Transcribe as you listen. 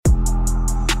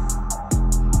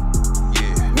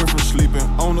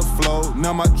on the floor.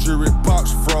 Now my jewelry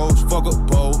box froze. Fuck a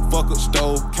bowl, fuck a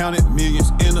stove. Counted millions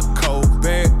in a cold.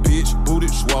 Bad bitch, booty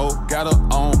swole. Got her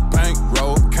on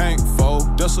bankroll. Can't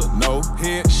fold, that's a no.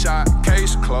 Headshot,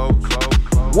 case closed.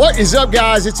 What is up,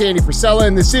 guys? It's Andy Frisella,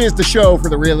 and this is the show for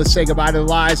the realists. Say goodbye to the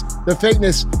lies, the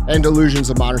fakeness, and delusions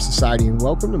of modern society. And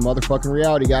welcome to motherfucking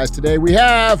reality, guys. Today we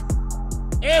have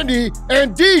Andy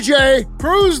and DJ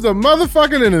Cruise the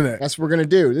motherfucking internet. That's what we're going to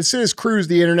do. This is Cruise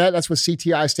the Internet. That's what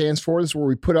CTI stands for. This is where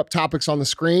we put up topics on the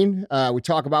screen. We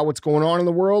talk about what's going on in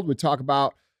the world. We talk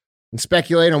about and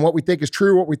speculate on what we think is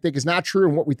true, what we think is not true,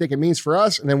 and what we think it means for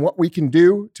us, and then what we can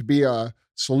do to be a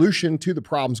solution to the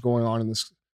problems going on in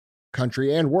this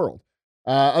country and world.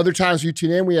 Other times you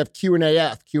tune in, we have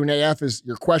Q&AF. Q&AF is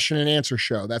your question and answer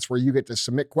show. That's where you get to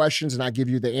submit questions and I give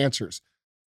you the answers.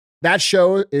 That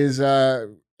show is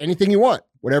anything you want,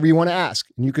 whatever you want to ask.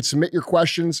 And you could submit your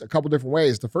questions a couple different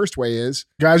ways. The first way is,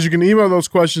 guys, you can email those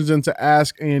questions into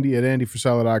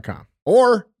askandy@andyfrisella.com.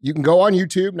 Or you can go on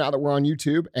YouTube, now that we're on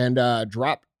YouTube, and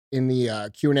drop in the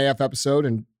Q&AF episode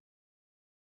and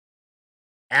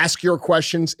ask your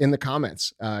questions in the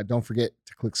comments. Don't forget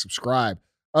to click subscribe.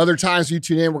 Other times you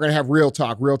tune in, we're going to have Real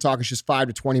Talk. Real Talk is just 5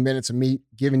 to 20 minutes of me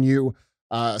giving you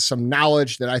some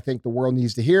knowledge that I think the world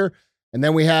needs to hear. And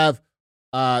then we have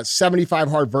 75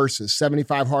 Hard Verses.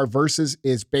 75 Hard Verses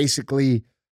is basically,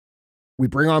 we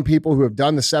bring on people who have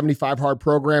done the 75 Hard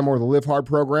program or the Live Hard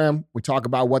program. We talk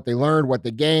about what they learned, what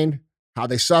they gained, how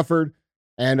they suffered,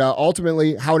 and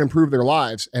ultimately how it improved their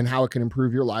lives and how it can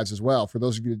improve your lives as well. For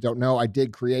those of you that don't know, I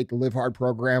did create the Live Hard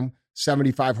program.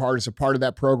 75 Hard is a part of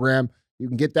that program. You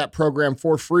can get that program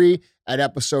for free at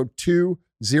episode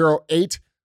 208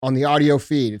 on the audio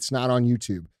feed. It's not on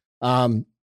YouTube.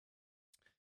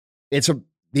 It's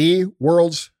the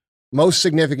world's most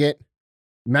significant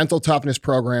mental toughness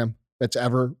program that's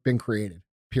ever been created,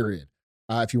 period.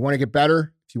 If you want to get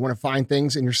better, if you want to find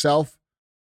things in yourself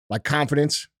like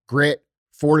confidence, grit,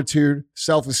 fortitude,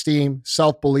 self-esteem,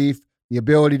 self-belief, the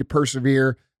ability to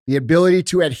persevere, the ability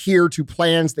to adhere to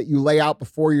plans that you lay out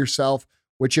before yourself,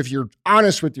 which if you're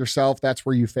honest with yourself, that's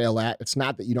where you fail at. It's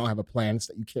not that you don't have a plan, it's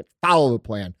that you can't follow the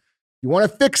plan. You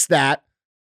want to fix that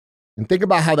and think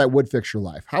about how that would fix your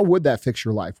life. How would that fix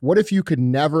your life? What if you could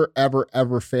never, ever,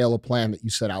 ever fail a plan that you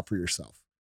set out for yourself?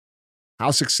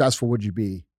 How successful would you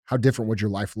be? How different would your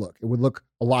life look? It would look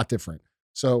a lot different.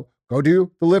 So go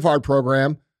do the Live Hard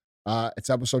program. It's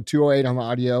episode 208 on the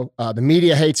audio. The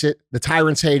media hates it. The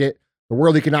tyrants hate it. The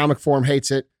World Economic Forum hates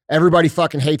it. Everybody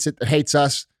fucking hates it that hates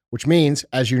us, which means,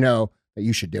 as you know, that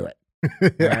you should do it.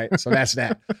 All right. So that's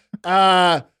that.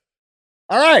 All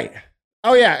right.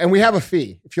 Oh, yeah. And we have a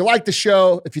fee. If you like the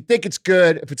show, if you think it's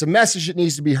good, if it's a message that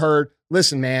needs to be heard,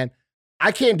 listen, man,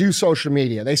 I can't do social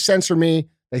media. They censor me.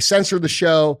 They censor the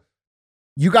show.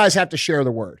 You guys have to share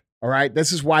the word. All right.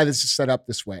 This is why this is set up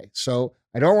this way. So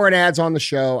I don't run ads on the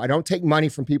show. I don't take money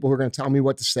from people who are going to tell me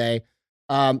what to say.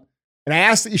 And I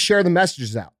ask that you share the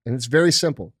messages out. And it's very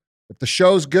simple. If the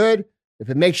show's good, if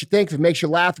it makes you think, if it makes you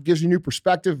laugh, if it gives you new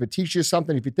perspective, if it teaches you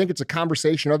something, if you think it's a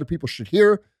conversation other people should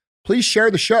hear, please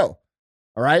share the show.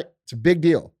 All right? It's a big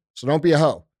deal. So don't be a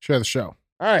hoe. Share the show.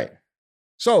 All right.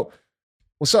 So,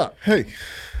 what's up? Hey,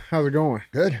 how's it going?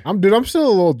 Good. I'm still a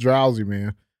little drowsy,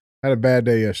 man. I had a bad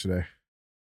day yesterday.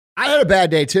 I had a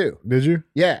bad day too. Did you?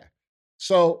 Yeah.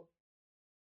 So,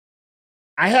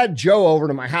 I had Joe over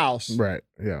to my house. Right.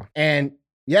 Yeah. And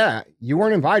yeah, you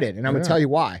weren't invited. And I'm going to tell you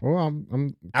why. Well,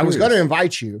 I was going to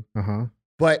invite you. Uh-huh.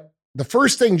 But the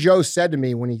first thing Joe said to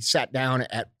me when he sat down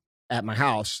at my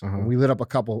house, and we lit up a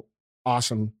couple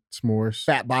awesome s'mores,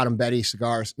 Fat Bottom Betty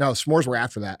cigars. No, s'mores were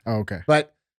after that. Oh, okay.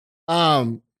 But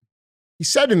he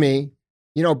said to me,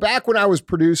 you know, back when I was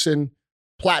producing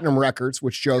Platinum Records,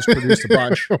 which Joe's produced a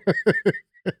bunch,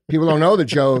 people don't know that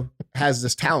Joe has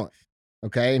this talent,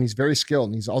 okay? And he's very skilled,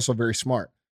 and he's also very smart.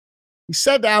 He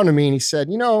sat down to me, and he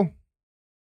said, you know,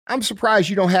 I'm surprised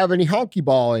you don't have any honky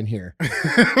ball in here.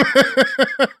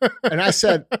 And I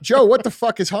said, Joe, what the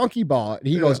fuck is honky ball? And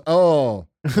he goes,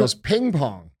 ping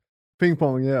pong. Ping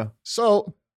pong, yeah.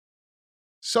 So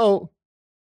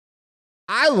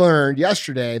I learned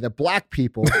yesterday that black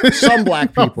people, some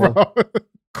black people,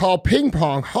 call ping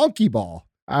pong honky ball.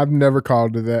 I've never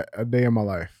called it that a day in my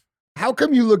life. How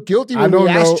come you look guilty when we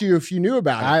asked you if you knew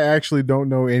about it? I actually don't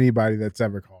know anybody that's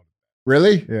ever called it.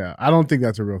 Really? Yeah. I don't think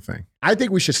that's a real thing. I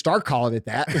think we should start calling it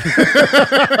that.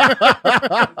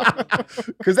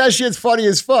 Because that shit's funny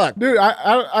as fuck. Dude,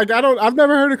 I've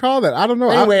never heard it called that. I don't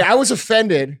know. Anyway, I was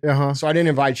offended, so I didn't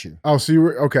invite you. Oh, so you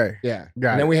were, okay. Yeah.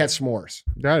 Got and it. then we had s'mores.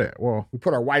 Got it. Well. We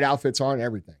put our white outfits on and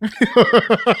everything.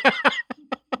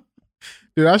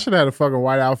 Dude, I should have had a fucking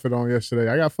white outfit on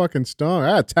yesterday. I got fucking stung.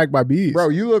 I got attacked by bees. Bro,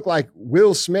 you look like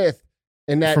Will Smith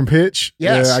in that. From Pitch?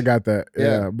 Yes. Yeah, I got that. Yeah.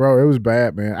 Yeah, bro, it was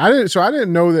bad, man. I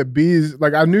didn't know that bees,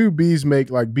 like I knew bees make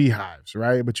like beehives,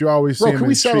 right? But you always see Bro, them can in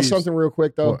we settle trees. something real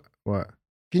quick though? What?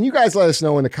 Can you guys let us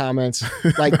know in the comments?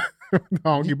 Like,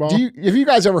 Honky ball? have you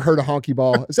guys ever heard of honky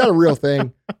ball? Is that a real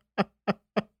thing?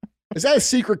 Is that a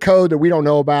secret code that we don't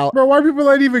know about? Bro, white people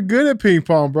ain't even good at ping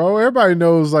pong, bro. Everybody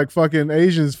knows like fucking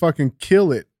Asians fucking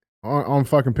kill it on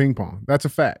fucking ping pong. That's a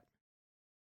fact.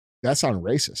 That sounded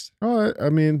racist. Oh, I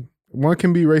mean, one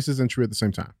can be racist and true at the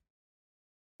same time.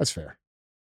 That's fair.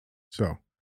 So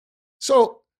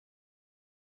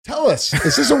Tell us,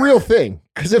 is this a real thing?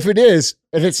 Because if it is,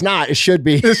 if it's not, it should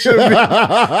be. It should be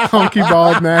Honky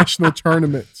Ball National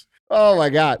Tournament. Oh my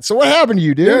God. So what happened to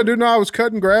you, dude? Yeah, dude, no, I was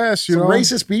cutting grass, you Some know.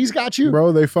 racist bees got you?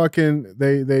 Bro,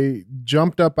 they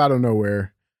jumped up out of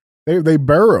nowhere. They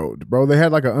burrowed, bro. They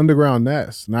had like an underground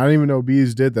nest. And I didn't even know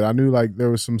bees did that. I knew like there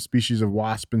was some species of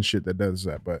wasp and shit that does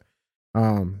that. But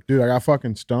dude, I got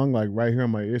fucking stung like right here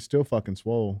on my ear. It's still fucking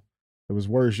swole. It was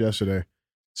worse yesterday.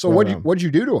 So what'd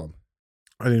you do to them?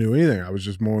 I didn't do anything. I was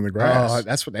just mowing the grass. Oh,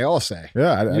 that's what they all say.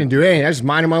 Yeah. You didn't do anything. I was just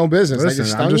minding my own business.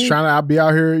 Listen, I'm just trying to be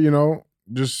out here, you know,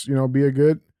 just, you know, be a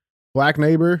good black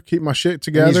neighbor, keep my shit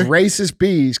together. And these racist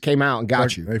bees came out and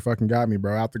got you. They fucking got me,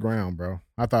 bro, out the ground, bro.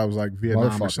 I thought it was like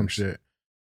Vietnam or some shit.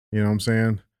 You know what I'm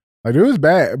saying? Like it was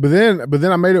bad. But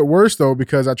then I made it worse though,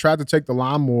 because I tried to take the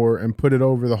lawnmower and put it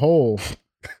over the hole,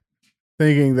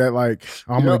 thinking that like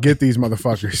I'm gonna get these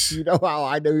motherfuckers. You know how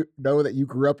I know that you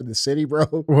grew up in the city, bro?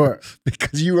 What?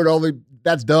 Because you were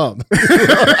that's dumb.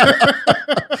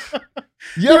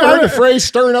 You ever heard the phrase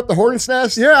 "stirring up the hornet's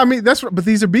nest"? Yeah, I mean but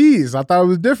these are bees. I thought it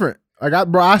was different. Like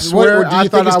I swear, I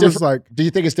thought I was like. Do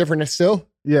you think it's different still?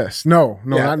 Yes. No,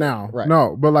 not now. Right.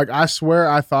 No, but like I swear,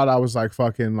 I thought I was like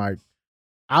fucking like,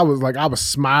 I was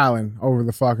smiling over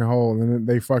the fucking hole, and then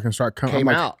they fucking start coming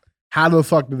out. How the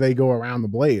fuck did they go around the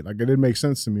blade? Like it didn't make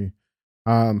sense to me.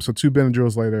 So 2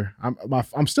 Benadryls later,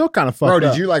 I'm still kind of fucked up. Bro,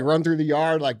 did you like run through the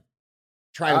yard like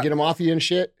trying to get them off you and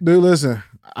shit? Dude, listen,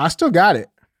 I still got it.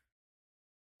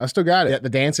 Yeah, the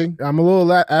dancing. I'm a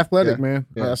little athletic, man.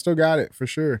 Yeah. I still got it for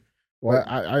sure. But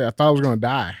I thought I was gonna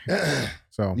die.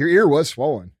 So your ear was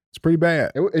swollen. It's pretty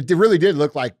bad. It really did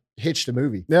look like Hitch the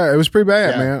movie. Yeah, it was pretty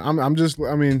bad, man.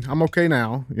 I'm okay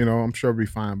now. You know, I'm sure I'll be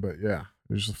fine. But yeah,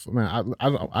 it's just, man,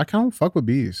 I kind of fuck with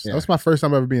bees. Yeah. That's my first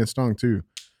time ever being stung too.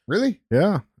 Really?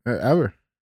 Yeah, ever.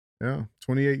 Yeah,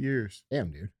 28 years. Damn,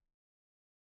 dude.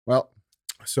 Well.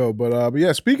 So, but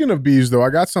yeah, speaking of bees though,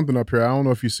 I got something up here. I don't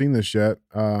know if you've seen this yet.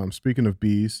 Speaking of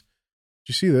bees, did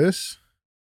you see this?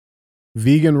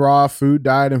 Vegan raw food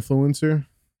diet influencer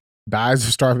dies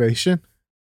of starvation.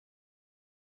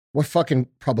 What fucking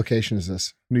publication is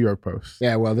this? New York Post.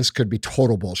 Yeah, well, this could be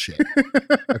total bullshit.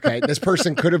 Okay, this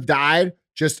person could have died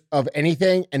just of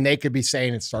anything, and they could be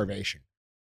saying it's starvation.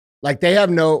 Like they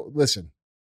have listen,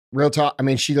 real talk. I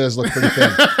mean, she does look pretty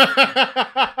thin.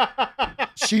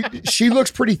 She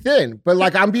looks pretty thin, but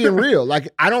like I'm being real. Like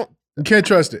You can't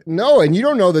trust it. No, and you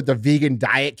don't know that the vegan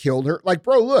diet killed her. Like,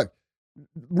 bro, look,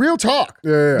 real talk.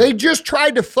 Yeah. They just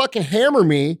tried to fucking hammer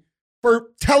me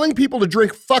for telling people to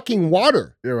drink fucking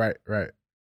water. You're right.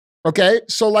 Okay,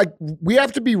 so like we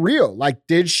have to be real. Like,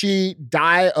 did she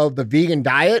die of the vegan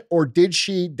diet, or did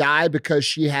she die because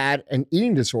she had an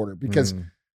eating disorder? Because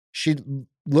she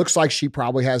looks like she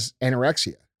probably has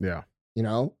anorexia. Yeah. You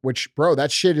know, which, bro,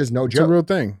 that shit is no joke. It's a real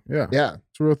thing. Yeah. Yeah.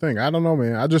 It's a real thing. I don't know,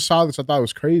 man. I just saw this. I thought it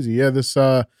was crazy. Yeah, this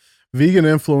vegan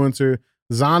influencer,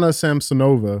 Zana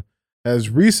Samsonova, has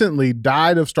recently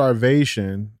died of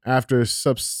starvation after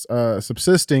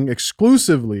subsisting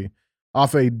exclusively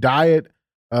off a diet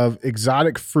of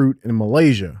exotic fruit in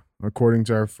Malaysia, according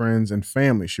to her friends and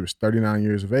family. She was 39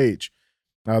 years of age.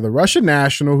 The Russian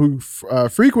national, who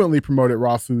frequently promoted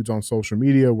raw foods on social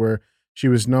media, where she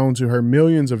was known to her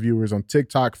millions of viewers on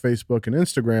TikTok, Facebook, and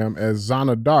Instagram as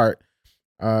Zana Dart,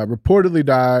 reportedly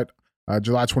died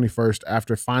July 21st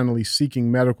after finally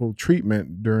seeking medical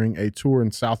treatment during a tour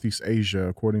in Southeast Asia,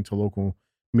 according to local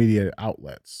media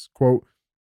outlets. Quote,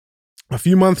 a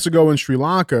few months ago in Sri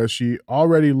Lanka, she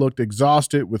already looked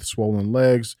exhausted with swollen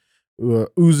legs,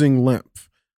 oozing lymph.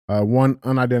 One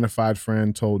unidentified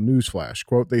friend told Newsflash,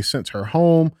 quote, they sent her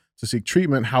home to seek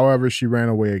treatment. However, she ran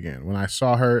away again. When I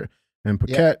saw her in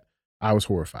Phuket, I was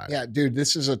horrified. Yeah, dude,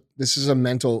 this is a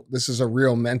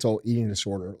real mental eating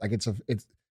disorder. Like it's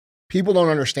people don't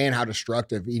understand how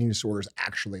destructive eating disorders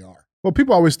actually are. Well,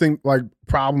 people always think like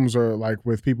problems are like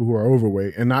with people who are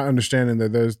overweight, and not understanding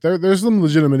that there's some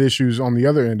legitimate issues on the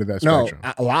other end of that spectrum.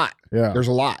 No, a lot. Yeah, there's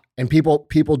a lot, and people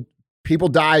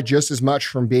die just as much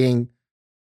from being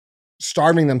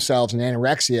starving themselves in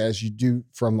anorexia as you do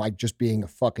from like just being a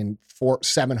fucking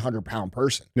 700-pound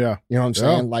person. Yeah. You know what I'm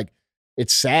saying? Like,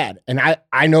 it's sad. And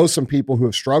I know some people who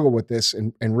have struggled with this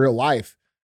in real life.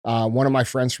 One of my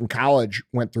friends from college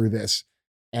went through this,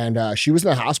 and she was in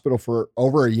the hospital for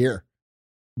over a year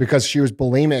because she was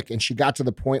bulimic, and she got to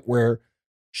the point where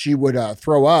she would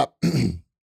throw up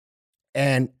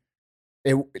and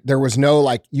there was no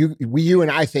like, you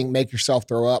and I think make yourself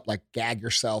throw up, like gag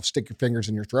yourself, stick your fingers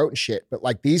in your throat and shit. But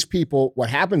like these people, what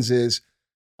happens is,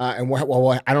 I don't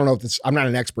know if I'm not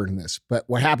an expert in this, but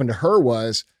what happened to her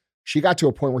was she got to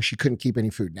a point where she couldn't keep any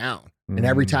food down. And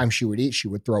every time she would eat, she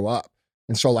would throw up.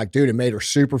 And so like, dude, it made her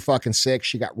super fucking sick.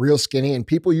 She got real skinny. And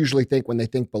people usually think when they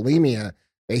think bulimia,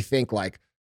 they think like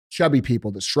chubby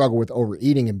people that struggle with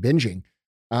overeating and binging.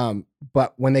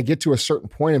 But when they get to a certain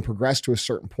point and progress to a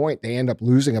certain point, they end up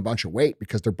losing a bunch of weight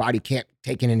because their body can't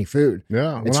take in any food.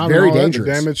 Yeah. It's very dangerous.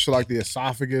 The damage to like the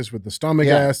esophagus with the stomach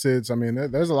acids. I mean,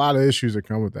 there's a lot of issues that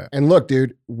come with that. And look,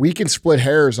 dude, we can split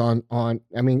hairs on,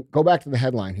 I mean, go back to the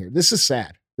headline here. This is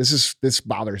sad. This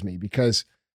bothers me because,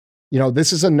 you know,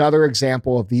 this is another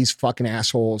example of these fucking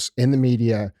assholes in the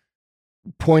media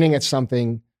pointing at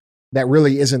something that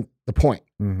really isn't the point.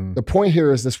 Mm-hmm. The point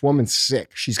here is this woman's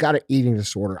sick. She's got an eating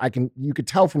disorder. You could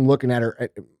tell from looking at her.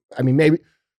 I mean,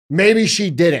 maybe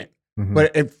she didn't,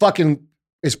 but it fucking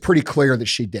is pretty clear that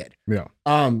she did. Yeah.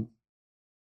 And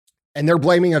they're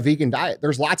blaming a vegan diet.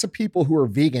 There's lots of people who are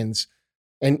vegans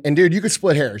and dude, you could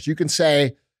split hairs. You can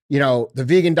say, you know, the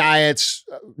vegan diet's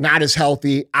not as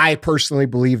healthy. I personally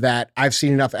believe that. I've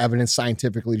seen enough evidence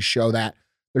scientifically to show that.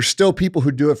 There's still people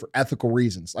who do it for ethical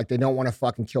reasons. Like they don't want to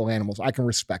fucking kill animals. I can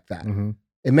respect that.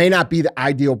 It may not be the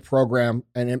ideal program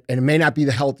and it may not be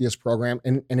the healthiest program.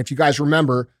 And if you guys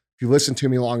remember, if you listen to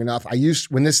me long enough,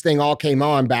 when this thing all came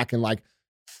on back in like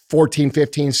 14,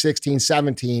 15, 16,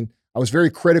 17, I was very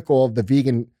critical of the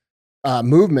vegan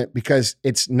movement because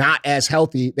it's not as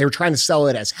healthy. They were trying to sell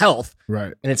it as health.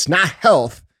 Right. And it's not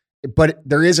health, but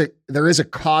there is a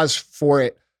cause for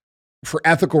it for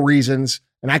ethical reasons.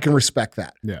 And I can respect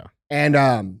that. Yeah.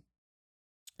 And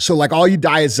so like all you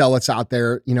diet zealots out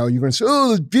there, you know, you're going to say,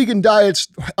 oh, the vegan diet's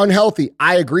unhealthy.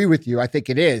 I agree with you. I think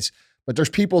it is. But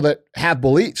there's people that have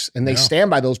beliefs and they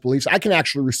stand by those beliefs. I can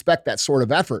actually respect that sort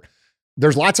of effort.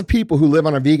 There's lots of people who live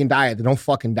on a vegan diet that don't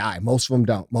fucking die. Most of them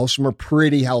don't. Most of them are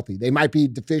pretty healthy. They might be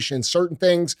deficient in certain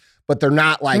things, but they're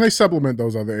not like... And they supplement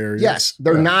those other areas. Yes,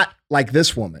 they're not like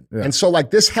this woman. Yeah. And so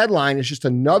like this headline is just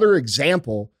another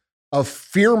example of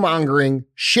fear-mongering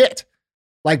shit.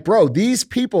 Like, bro, these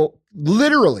people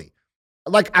literally,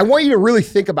 like, I want you to really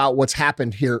think about what's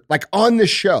happened here, like on this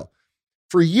show.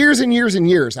 For years and years and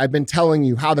years, I've been telling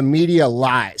you how the media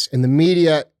lies and the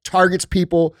media targets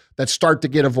people that start to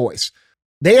get a voice.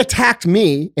 They attacked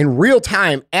me in real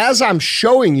time as I'm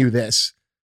showing you this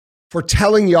for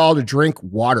telling y'all to drink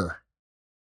water.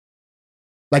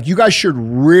 Like, you guys should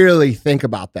really think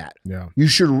about that. Yeah. You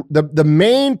should, the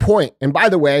main point, and by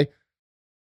the way,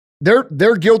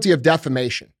 they're guilty of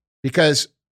defamation because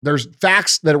there's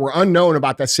facts that were unknown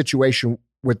about that situation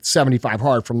with 75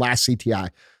 Hard from last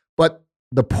CTI. But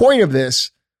the point of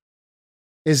this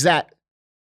is that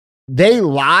they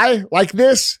lie like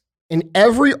this in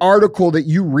every article that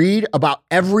you read about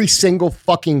every single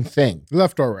fucking thing.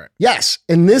 Left or right. Yes.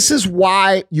 And this is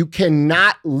why you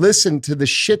cannot listen to the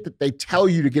shit that they tell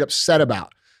you to get upset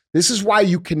about. This is why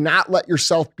you cannot let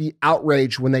yourself be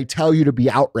outraged when they tell you to be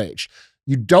outraged.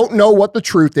 You don't know what the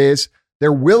truth is.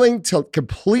 They're willing to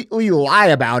completely lie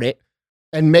about it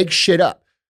and make shit up.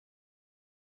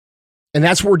 And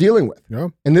that's what we're dealing with. Yeah.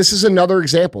 And this is another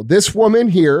example. This woman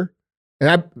here, and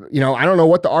I don't know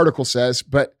what the article says,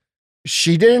 but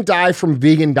she didn't die from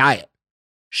vegan diet.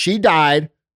 She died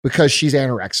because she's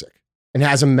anorexic and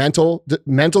has a mental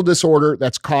disorder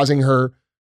that's causing her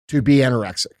to be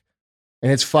anorexic.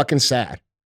 And it's fucking sad.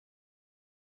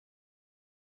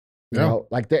 You know,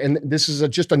 like, and this is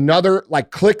just another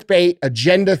like clickbait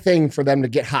agenda thing for them to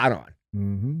get hot on.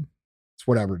 Mm-hmm. It's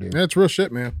whatever, dude. Yeah, it's real shit,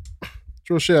 man. It's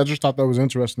real shit. I just thought that was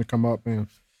interesting to come up, man.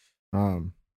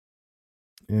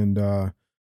 Yeah,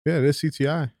 it is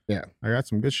CTI. Yeah. I got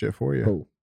some good shit for you. Cool.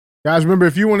 Guys, remember,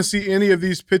 if you want to see any of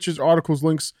these pictures, articles,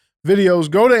 links,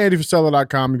 videos, go to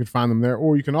andyfrisella.com. You can find them there.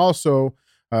 Or you can also,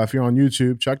 if you're on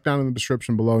YouTube, check down in the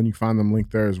description below and you can find them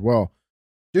linked there as well.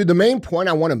 Dude, the main point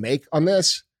I want to make on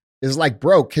this is like,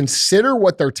 bro, consider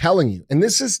what they're telling you. And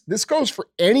this goes for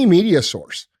any media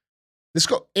source. I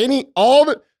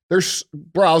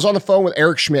was on the phone with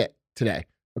Eric Schmidt today.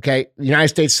 Okay. The United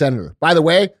States Senator. By the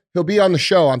way, he'll be on the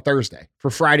show on Thursday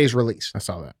for Friday's release. I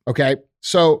saw that. Okay.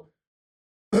 So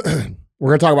we're going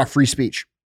to talk about free speech.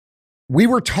 we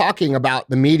were talking about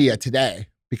the media today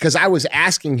because I was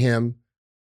asking him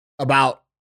about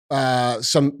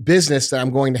some business that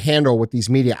I'm going to handle with these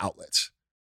media outlets.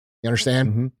 You understand?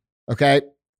 Mm-hmm. Okay.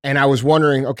 And I was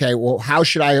wondering, okay, well, how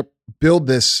should I build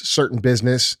this certain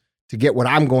business to get what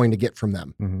I'm going to get from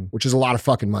them, which is a lot of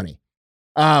fucking money.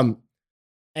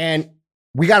 And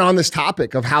we got on this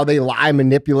topic of how they lie,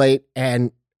 manipulate,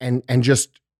 and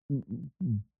just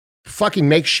fucking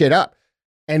make shit up.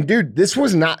 And dude, this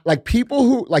was not like people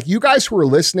who, like you guys who are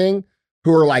listening,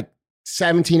 who are like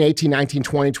 17, 18, 19,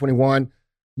 20, 21,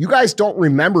 you guys don't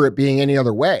remember it being any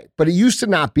other way, but it used to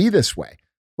not be this way.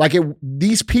 Like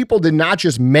these people did not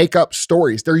just make up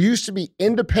stories. There used to be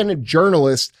independent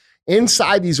journalists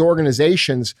inside these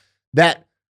organizations that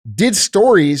did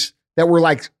stories that were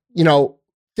like, you know,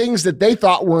 things that they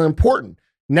thought were important.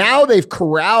 Now they've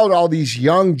corralled all these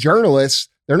young journalists.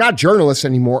 They're not journalists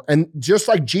anymore. And just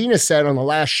like Gina said on the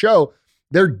last show,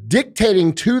 they're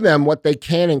dictating to them what they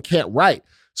can and can't write.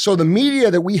 So the media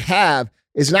that we have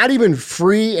is not even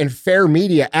free and fair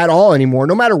media at all anymore,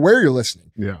 no matter where you're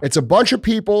listening. Yeah. It's a bunch of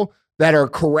people that are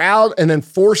corralled and then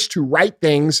forced to write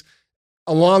things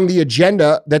along the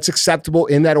agenda that's acceptable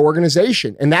in that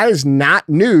organization. And that is not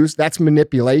news, that's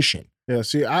manipulation. Yeah,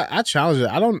 see, I challenge it.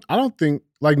 I don't think,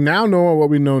 like, now knowing what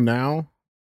we know now,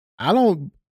 I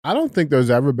don't think there's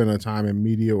ever been a time in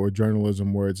media or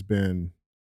journalism where it's been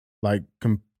like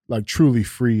truly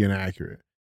free and accurate.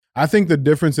 I think the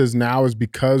difference is now is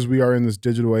because we are in this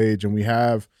digital age and we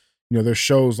have, you know, there's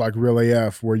shows like Real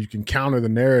AF where you can counter the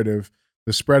narrative,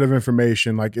 the spread of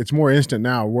information. Like, it's more instant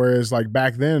now. Whereas like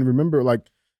back then, remember, like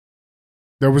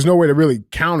there was no way to really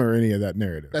counter any of that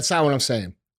narrative. That's not what I'm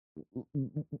saying.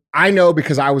 I know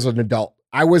because I was an adult.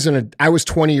 I was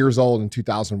 20 years old in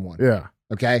 2001. Yeah.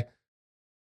 Okay.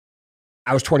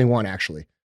 I was 21 actually.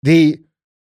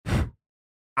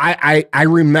 I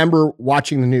remember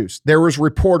watching the news. There was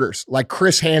reporters like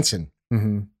Chris Hansen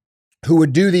who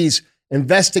would do these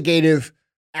investigative,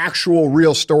 actual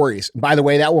real stories. And by the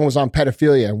way, that one was on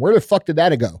pedophilia. And where the fuck did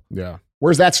that go? Yeah.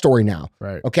 Where's that story now?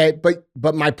 Right. Okay. But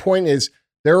my point is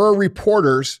there were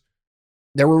reporters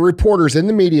in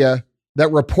the media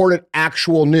that reported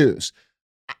actual news.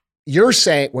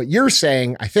 What you're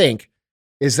saying, I think,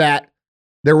 is that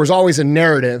there was always a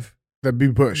narrative that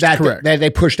be pushed. Correct. That they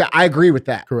pushed out. I agree with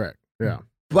that. Correct. Yeah.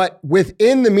 But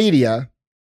within the media,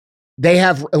 they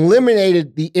have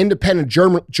eliminated the independent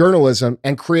journalism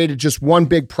and created just one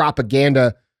big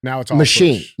propaganda now it's all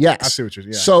machine. push. Yes. I see what you're.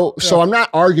 Yeah. So I'm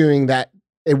not arguing that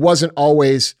it wasn't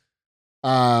always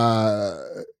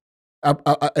an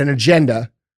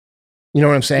agenda. You know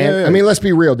what I'm saying? Yeah. I mean, let's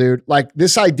be real, dude. Like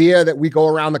this idea that we go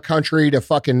around the country to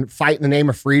fucking fight in the name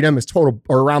of freedom is total,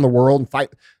 or around the world and fight,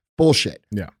 bullshit.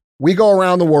 Yeah. We go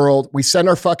around the world, we send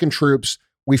our fucking troops,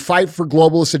 we fight for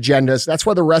globalist agendas. That's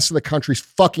why the rest of the countries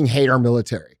fucking hate our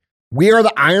military. We are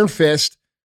the iron fist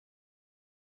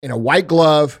in a white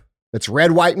glove that's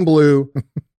red, white, and blue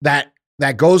that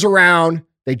goes around.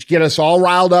 They get us all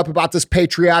riled up about this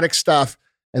patriotic stuff,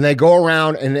 and they go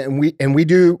around and we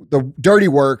do the dirty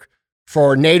work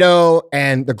for NATO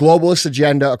and the globalist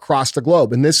agenda across the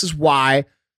globe. And this is why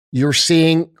you're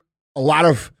seeing a lot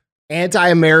of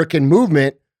anti-American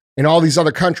movement in all these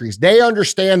other countries. They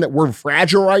understand that we're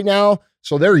fragile right now,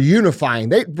 so they're unifying.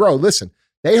 Listen,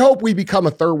 they hope we become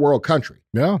a third world country.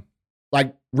 Yeah.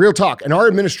 Like, real talk. And our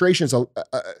administration is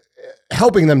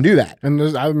helping them do that. And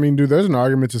there's an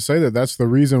argument to say that that's the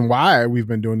reason why we've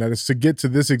been doing that, is to get to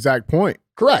this exact point.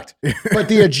 Correct. But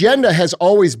the agenda has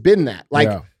always been that.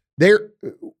 Like,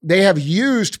 they have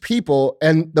used people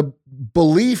and the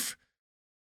belief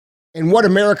in what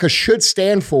America should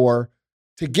stand for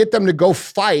to get them to go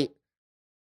fight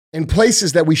in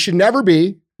places that we should never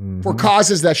be, for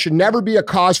causes that should never be a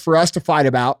cause for us to fight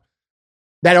about.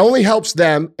 That only helps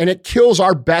them, and it kills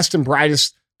our best and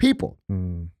brightest people.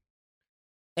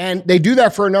 And they do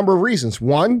that for a number of reasons.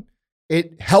 One,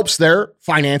 it helps their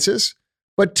finances,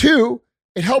 but two,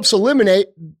 it helps eliminate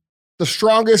the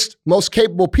strongest, most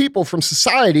capable people from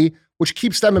society, which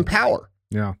keeps them in power.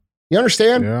 Yeah. You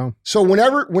understand? Yeah. So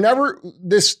whenever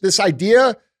this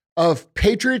idea of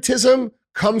patriotism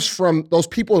comes from those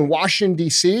people in Washington,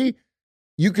 D.C.,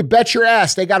 you could bet your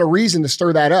ass they got a reason to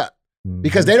stir that up,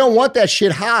 because they don't want that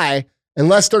shit high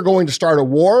unless they're going to start a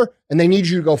war and they need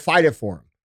you to go fight it for them.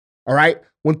 All right?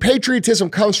 When patriotism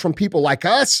comes from people like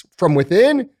us, from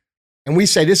within, and we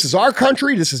say, this is our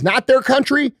country, this is not their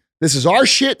country, this is our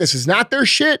shit, this is not their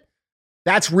shit,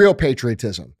 that's real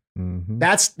patriotism.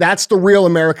 That's the real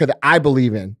America that I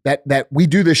believe in, that we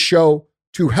do this show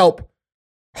to help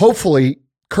hopefully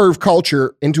curve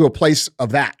culture into a place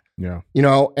of that. Yeah. You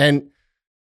know, and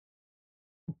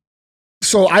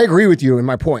So I agree with you in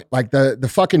my point. Like the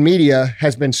fucking media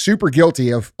has been super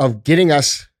guilty of getting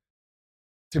us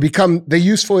to become the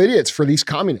useful idiots for these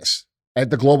communists at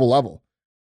the global level.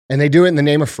 And they do it in the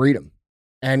name of freedom.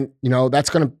 And, you know, that's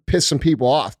going to piss some people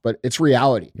off, but it's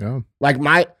reality. Yeah. Like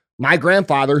my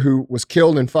grandfather, who was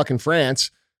killed in fucking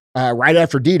France right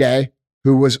after D-Day,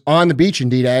 who was on the beach in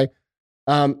D-Day,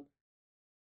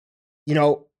 you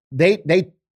know, they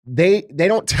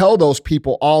don't tell those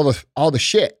people all the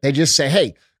shit. They just say,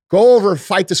 hey, go over and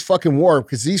fight this fucking war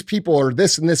because these people are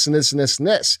this and this and this and this and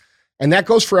this. And that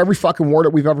goes for every fucking war that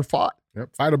we've ever fought.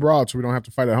 Yep. Fight abroad so we don't have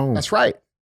to fight at home. That's right.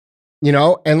 You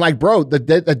know, and like, bro, the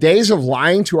days of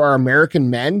lying to our American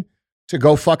men to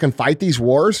go fucking fight these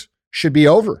wars should be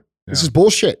over. Yeah. This is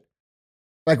bullshit.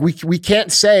 Like we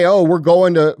can't say, oh, we're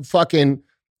going to fucking,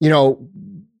 you know,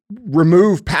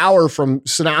 remove power from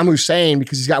Saddam Hussein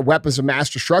because he's got weapons of mass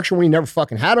destruction when he never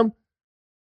fucking had them.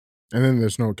 And then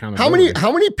there's no accountability.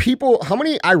 How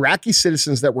many Iraqi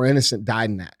citizens that were innocent died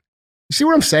in that? You see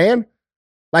what I'm saying?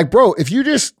 Like, bro, if you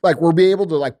just like were be able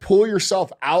to like pull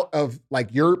yourself out of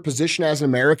like your position as an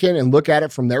American and look at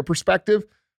it from their perspective,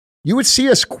 you would see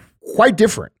us quite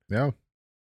different. Yeah.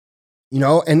 You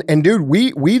know, and dude,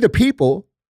 we the people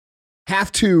have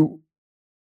to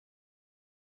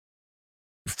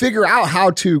figure out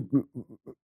how to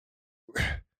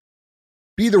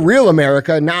be the real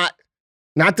America, not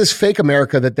this fake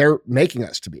America that they're making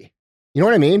us to be. You know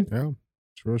what I mean? Yeah.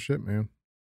 It's real shit, man.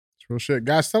 Real shit.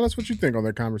 Guys, tell us what you think on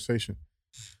that conversation.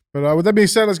 But with that being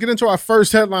said, let's get into our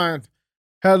first headline.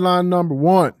 Headline number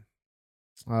one.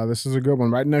 This is a good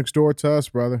one. Right next door to us,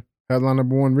 brother. Headline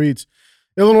number one reads,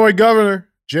 Illinois Governor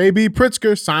J.B.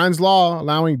 Pritzker signs law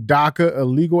allowing DACA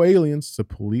illegal aliens to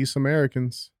police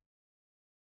Americans.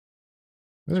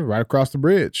 This is right across the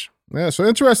bridge. Yeah, so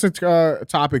interesting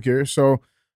topic here. So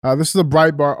this is a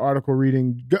Breitbart article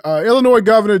reading, Illinois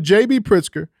Governor J.B.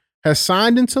 Pritzker has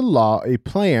signed into law a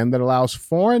plan that allows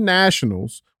foreign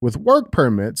nationals with work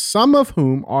permits, some of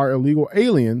whom are illegal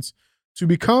aliens, to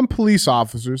become police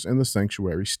officers in the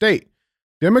sanctuary state.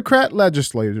 Democrat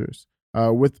legislators,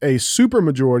 with a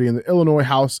supermajority in the Illinois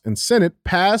House and Senate,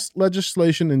 passed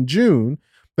legislation in June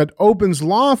that opens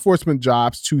law enforcement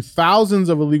jobs to thousands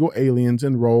of illegal aliens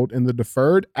enrolled in the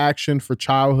Deferred Action for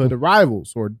Childhood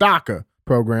Arrivals, or DACA,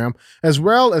 program, as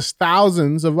well as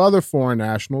thousands of other foreign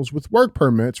nationals with work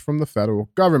permits from the federal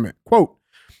government. Quote,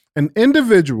 an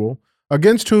individual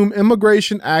against whom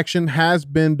immigration action has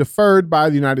been deferred by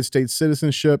the United States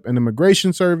Citizenship and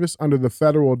Immigration Service under the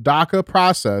federal DACA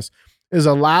process is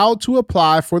allowed to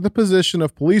apply for the position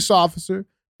of police officer,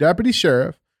 deputy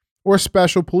sheriff, or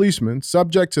special policeman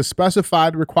subject to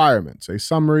specified requirements, a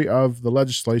summary of the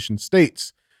legislation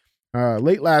states.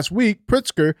 Late last week,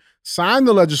 Pritzker signed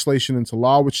the legislation into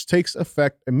law, which takes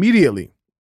effect immediately.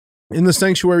 In the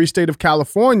sanctuary state of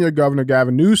California, Governor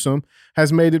Gavin Newsom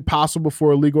has made it possible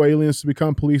for illegal aliens to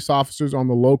become police officers on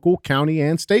the local, county,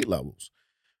 and state levels.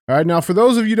 All right, now, for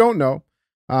those of you who don't know,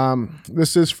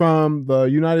 this is from the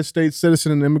United States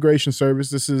Citizen and Immigration Service.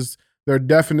 This is their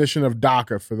definition of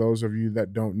DACA, for those of you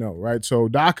that don't know, right? So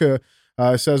DACA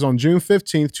says on June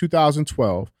 15th,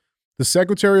 2012, the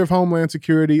Secretary of Homeland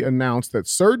Security announced that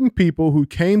certain people who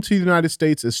came to the United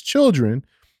States as children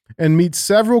and meet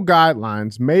several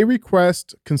guidelines may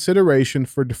request consideration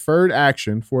for deferred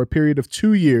action for a period of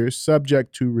 2 years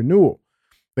subject to renewal.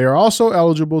 They are also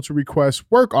eligible to request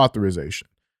work authorization.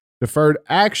 Deferred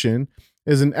action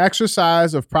is an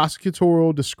exercise of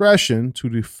prosecutorial discretion to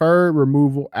defer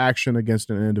removal action against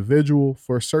an individual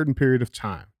for a certain period of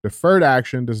time. Deferred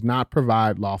action does not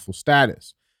provide lawful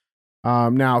status.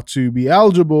 Now, to be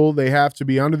eligible, they have to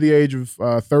be under the age of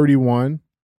 31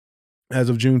 as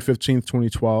of June 15th,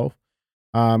 2012,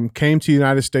 came to the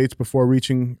United States before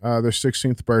reaching their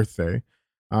 16th birthday,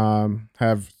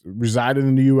 have resided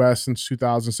in the U.S. since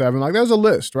 2007. Like, there's a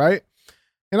list, right?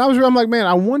 And I'm like, man,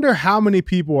 I wonder how many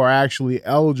people are actually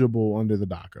eligible under the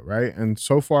DACA, right? And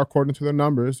so far, according to their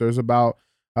numbers, there's about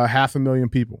 500,000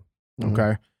 people. Mm-hmm.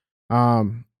 Okay.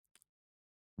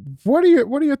 What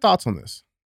are your thoughts on this?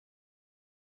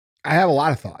 I have a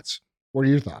lot of thoughts. What are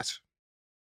your thoughts?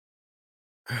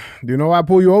 Do you know why I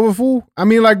pull you over, fool? I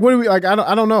mean, like, what do we like? I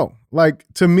don't know. Like,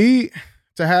 to me,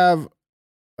 to have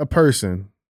a person.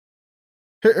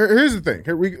 Here's the thing.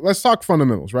 Let's talk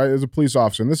fundamentals, right? As a police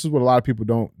officer, and this is what a lot of people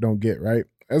don't get, right?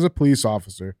 As a police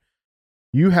officer,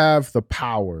 you have the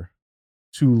power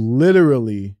to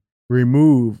literally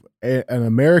remove an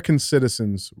American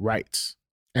citizen's rights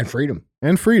and freedom.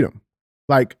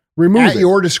 Like, remove at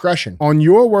your discretion, on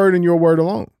your word and your word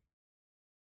alone.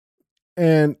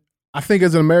 And I think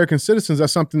as an American citizens,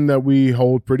 that's something that we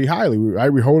hold pretty highly, right?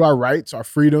 We hold our rights, our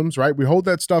freedoms, right? We hold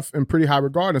that stuff in pretty high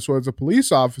regard. And so as a police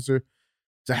officer,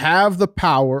 to have the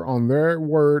power on their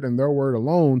word and their word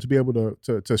alone to be able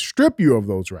to strip you of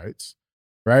those rights,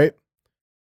 right?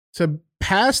 To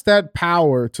pass that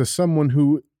power to someone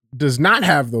who does not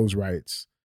have those rights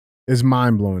is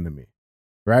mind-blowing to me,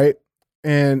 right?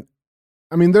 And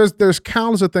I mean, there's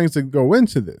countless of things that go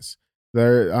into this.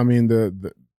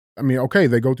 Okay,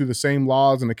 they go through the same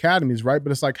laws and academies, right?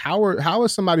 But it's like, how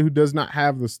is somebody who does not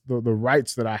have the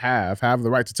rights that I have the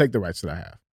right to take the rights that I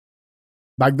have?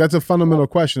 Like, that's a fundamental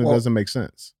question that doesn't make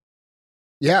sense.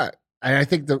 Yeah, and I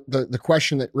think the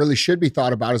question that really should be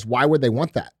thought about is, why would they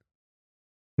want that?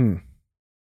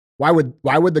 Why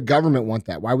would the government want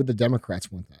that? Why would the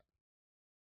Democrats want that?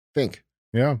 Think.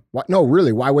 Yeah. No,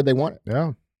 really, why would they want it?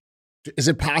 Yeah. Is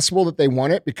it possible that they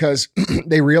want it because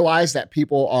they realize that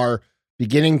people are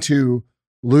beginning to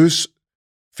lose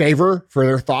favor for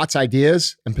their thoughts,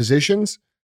 ideas, and positions,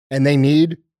 and they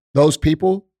need those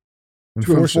people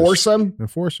to enforce them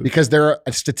because they're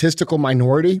a statistical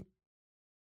minority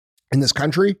in this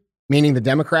country, meaning the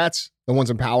Democrats, the ones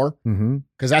in power,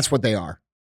 because that's what they are.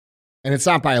 And it's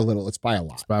not by a little, it's by a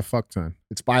lot. It's by a fuck ton.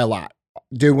 It's by a lot.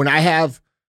 Dude, when I have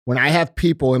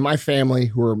people in my family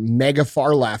who are mega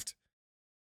far left,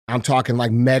 I'm talking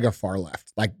like mega far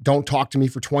left, like don't talk to me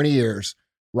for 20 years,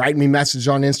 write me message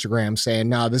on Instagram saying,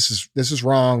 no, this is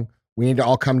wrong. We need to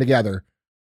all come together.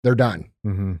 They're done.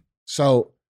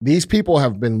 So these people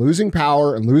have been losing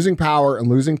power and losing power and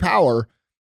losing power,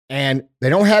 and they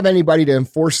don't have anybody to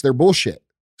enforce their bullshit.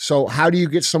 So how do you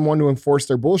get someone to enforce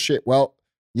their bullshit? Well,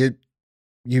 you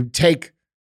take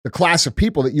the class of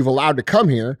people that you've allowed to come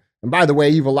here. And by the way,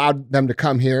 you've allowed them to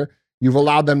come here. You've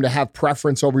allowed them to have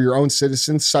preference over your own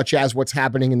citizens, such as what's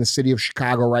happening in the city of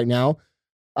Chicago right now.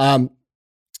 And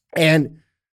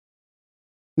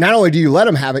not only do you let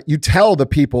them have it, you tell the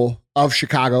people of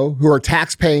Chicago who are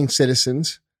tax-paying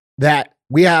citizens that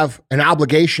we have an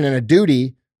obligation and a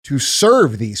duty to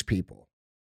serve these people.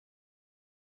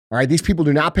 All right, these people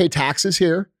do not pay taxes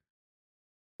here.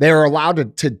 They are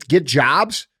allowed to get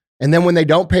jobs, and then when they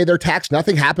don't pay their tax,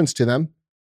 nothing happens to them.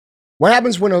 What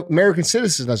happens when an American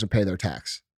citizen doesn't pay their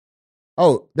tax?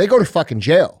 Oh, they go to fucking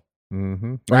jail.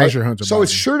 Right? So it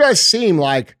sure does seem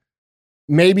like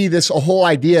maybe this whole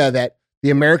idea that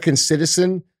the American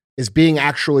citizen is being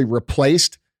actually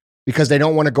replaced because they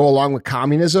don't want to go along with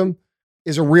communism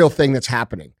is a real thing that's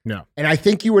happening. Yeah. And I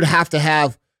think you would have to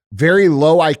have very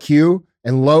low IQ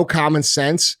and low common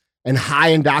sense and high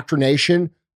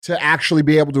indoctrination to actually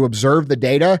be able to observe the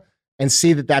data and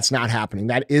see that that's not happening.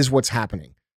 That is what's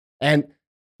happening. And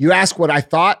you ask what I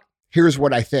thought, here's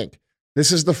what I think.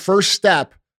 This is the first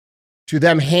step to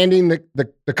them handing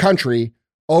the country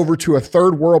over to a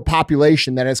third world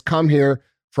population that has come here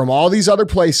from all these other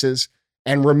places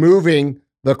and removing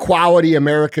the quality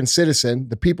American citizen,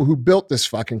 the people who built this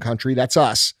fucking country. That's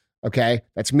us, okay?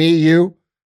 That's me, you,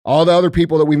 all the other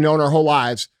people that we've known our whole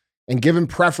lives, and giving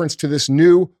preference to this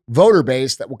new voter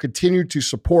base that will continue to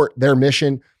support their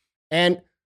mission. And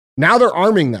now they're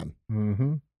arming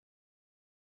them.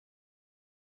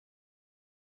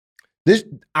 This,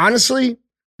 honestly,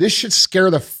 this should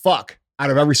scare the fuck out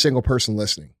of every single person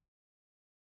listening.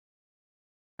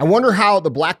 I wonder how the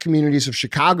black communities of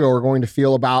Chicago are going to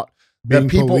feel about being the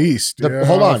people. Policed.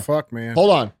 Hold on. Fuck, man.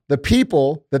 Hold on. The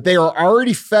people that they are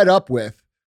already fed up with,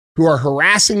 who are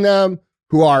harassing them,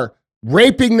 who are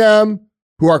raping them,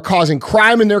 who are causing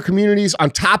crime in their communities on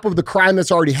top of the crime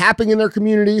that's already happening in their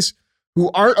communities, who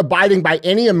aren't abiding by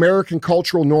any American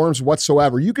cultural norms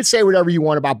whatsoever. You could say whatever you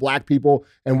want about black people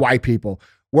and white people.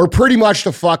 We're pretty much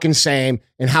the fucking same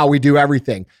in how we do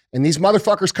everything. And these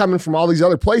motherfuckers coming from all these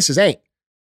other places ain't.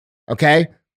 Okay?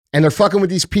 And they're fucking with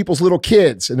these people's little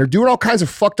kids, and they're doing all kinds of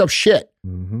fucked up shit.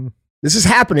 This is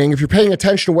happening if you're paying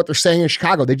attention to what they're saying in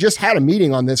Chicago. They just had a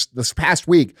meeting on this past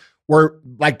week where,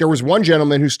 like, there was one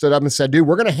gentleman who stood up and said, dude,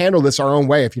 we're going to handle this our own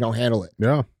way if you don't handle it.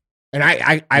 Yeah.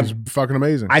 And it's fucking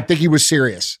amazing. I think he was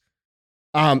serious.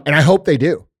 And I hope they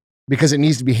do, because it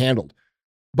needs to be handled.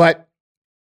 But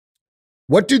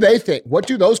what do they think? What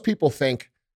do those people think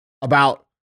about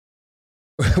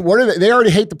what are they already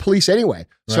hate the police anyway. Right.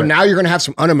 So now you're going to have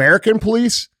some un-American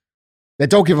police that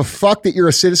don't give a fuck that you're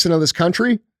a citizen of this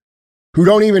country, who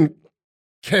don't even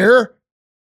care.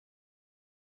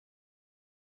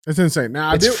 It's insane.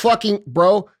 Now, it's fucking,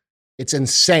 bro, it's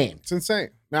insane. It's insane.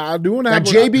 Now, I do want to have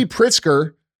J.B.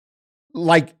 Pritzker,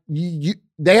 like,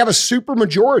 they have a super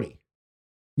majority.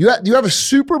 You have a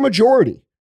super majority,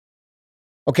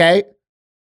 okay?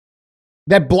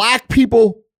 That black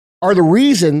people are the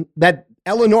reason that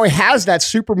Illinois has that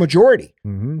super majority.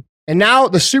 And And now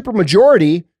the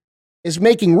supermajority is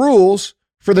making rules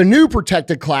for the new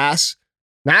protected class,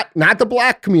 not the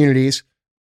black communities,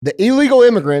 the illegal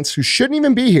immigrants who shouldn't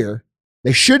even be here.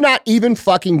 They should not even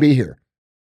fucking be here,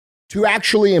 to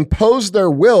actually impose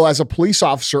their will as a police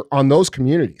officer on those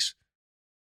communities.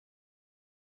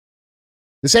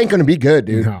 This ain't going to be good,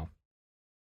 dude.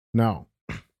 No.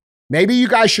 Maybe you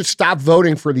guys should stop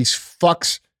voting for these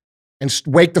fucks and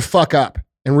wake the fuck up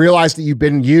and realize that you've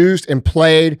been used and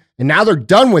played, and now they're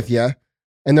done with you,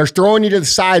 and they're throwing you to the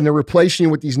side and they're replacing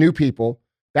you with these new people.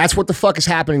 That's what the fuck is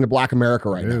happening to Black America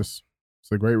right now. It's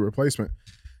a great replacement.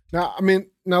 Now,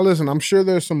 listen, I'm sure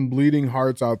there's some bleeding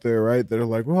hearts out there, right? That are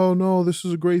like, oh no, this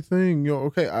is a great thing.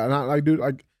 Okay.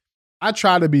 I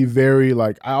try to be very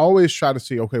I always try to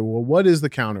see, okay, well, what is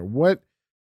the counter? What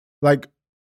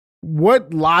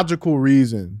logical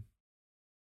reason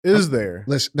is there?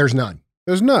 Listen, there's none.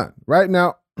 There's none, right?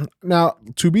 Now,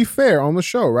 to be fair on the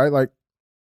show, right?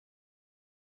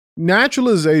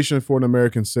 Naturalization for an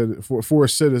American citizen, for a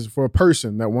citizen, for a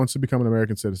person that wants to become an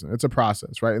American citizen, it's a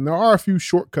process, right? And there are a few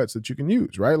shortcuts that you can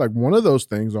use, right? Like one of those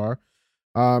things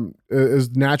is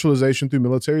naturalization through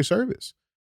military service,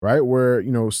 right? Where,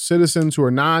 citizens who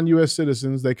are non-U.S.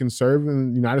 citizens, they can serve in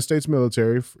the United States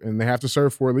military and they have to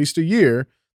serve for at least a year.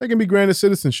 They can be granted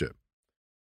citizenship.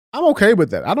 I'm okay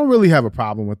with that. I don't really have a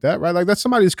problem with that, right? Like that's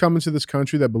somebody who's coming to this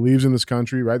country that believes in this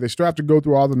country, right? They still have to go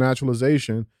through all the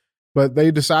naturalization, but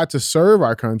they decide to serve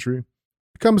our country,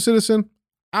 become a citizen.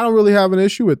 I don't really have an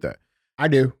issue with that. I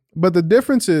do. But the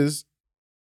difference is,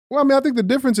 I think the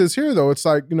difference is here though. It's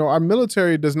like, our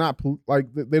military does not,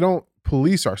 they don't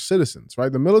police our citizens,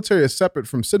 right? The military is separate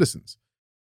from citizens.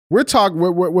 We're talking,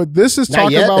 what this is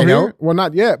talking about here. Well,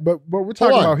 not yet, but what we're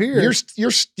talking about here.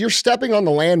 You're stepping on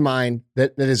the landmine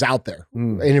that is out there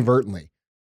inadvertently.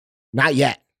 Not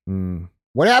yet.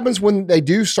 What happens when they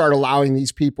do start allowing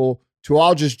these people to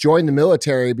all just join the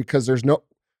military because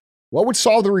what would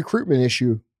solve the recruitment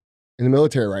issue in the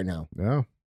military right now? Yeah,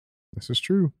 this is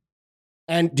true.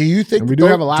 And do you think we do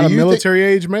have a lot of military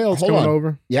age males coming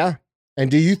over? Yeah.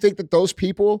 And do you think that those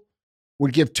people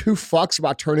would give two fucks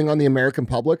about turning on the American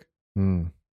public?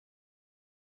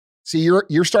 See,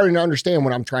 you're starting to understand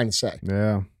what I'm trying to say.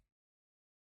 Yeah.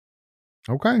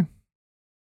 Okay.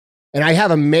 And I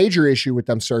have a major issue with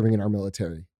them serving in our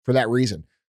military for that reason.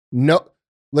 No,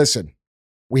 listen,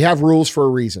 we have rules for a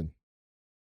reason.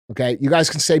 Okay. You guys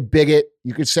can say bigot.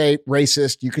 You could say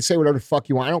racist. You could say whatever the fuck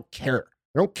you want. I don't care.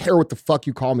 I don't care what the fuck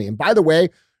you call me. And by the way,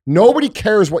 nobody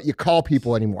cares what you call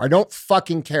people anymore. I don't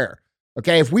fucking care.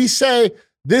 Okay. If we say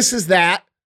this is that,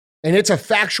 and it's a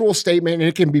factual statement and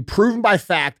it can be proven by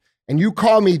fact, and you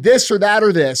call me this or that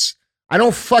or this, I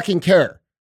don't fucking care.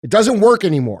 It doesn't work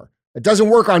anymore. It doesn't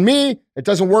work on me. It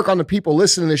doesn't work on the people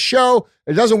listening to the show.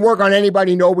 It doesn't work on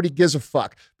anybody. Nobody gives a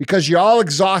fuck because you all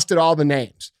exhausted all the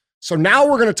names. So now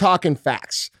we're going to talk in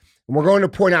facts, and we're going to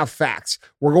point out facts.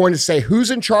 We're going to say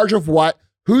who's in charge of what,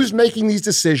 who's making these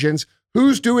decisions,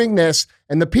 who's doing this,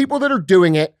 and the people that are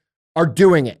doing it are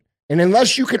doing it. And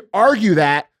unless you can argue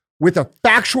that with a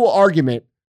factual argument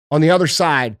on the other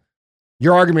side,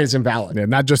 your argument is invalid. Yeah,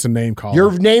 not just a name call.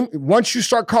 Your name, once you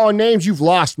start calling names, you've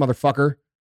lost, motherfucker.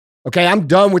 Okay, I'm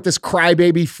done with this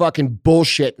crybaby fucking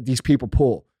bullshit that these people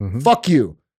pull. Fuck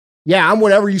you. Yeah, I'm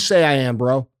whatever you say I am,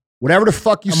 bro. Whatever the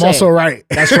fuck you say. I'm also right.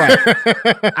 That's right.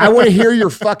 I want to hear your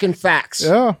fucking facts.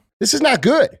 Yeah. This is not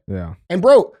good. Yeah. And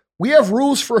bro, we have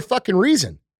rules for a fucking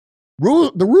reason.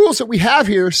 The rules that we have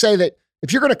here say that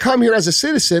if you're going to come here as a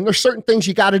citizen, there's certain things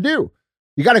you got to do.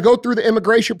 You got to go through the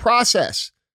immigration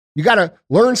process. You got to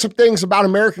learn some things about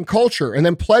American culture and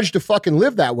then pledge to fucking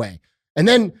live that way. And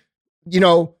then,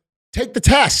 take the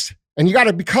test and you got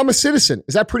to become a citizen.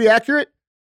 Is that pretty accurate?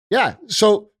 Yeah.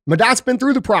 So Madat's been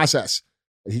through the process.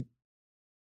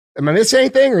 Am I missing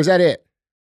anything or is that it?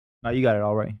 No, you got it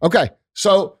all right. Okay.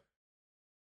 So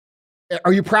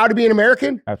are you proud to be an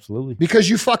American? Absolutely. Because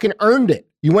you fucking earned it.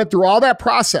 You went through all that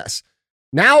process.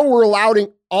 Now we're allowing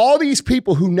all these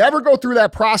people who never go through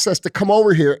that process to come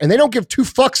over here and they don't give two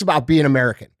fucks about being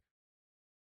American.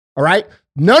 All right?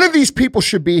 None of these people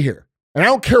should be here. And I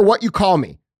don't care what you call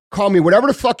me. Call me whatever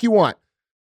the fuck you want.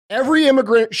 Every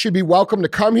immigrant should be welcome to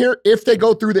come here if they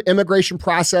go through the immigration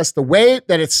process the way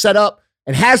that it's set up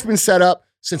and has been set up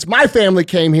since my family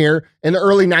came here in the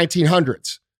early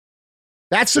 1900s.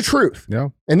 That's the truth. Yeah.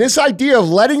 And this idea of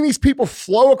letting these people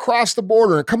flow across the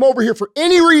border and come over here for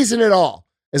any reason at all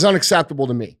is unacceptable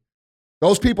to me.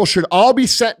 Those people should all be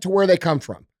sent to where they come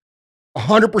from.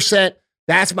 100%.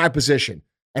 That's my position.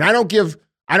 And I don't have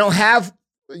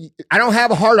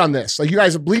a heart on this. Like you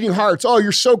guys are bleeding hearts. Oh,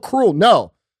 you're so cruel.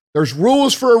 No, there's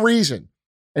rules for a reason.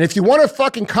 And if you want a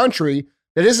fucking country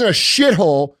that isn't a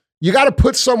shithole, you got to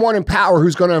put someone in power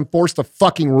who's going to enforce the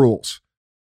fucking rules.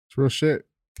 It's real shit.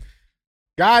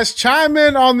 Guys, chime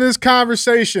in on this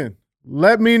conversation.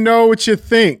 Let me know what you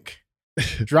think.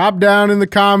 Drop down in the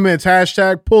comments,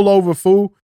 #pulloverfool,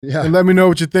 and let me know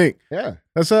what you think. Yeah.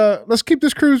 Let's keep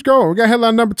this cruise going. We got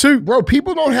headline number 2. Bro,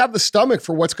 people don't have the stomach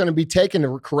for what's going to be taken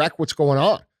to correct what's going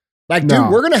on. Like, dude,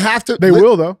 we're going to have to. They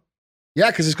will, though. Yeah,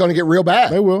 because it's going to get real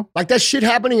bad. They will. Like that shit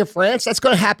happening in France, that's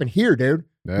going to happen here, dude.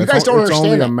 Yeah, you guys don't understand.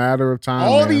 It's only that. a matter of time.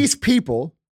 All these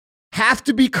people have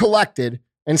to be collected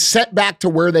and sent back to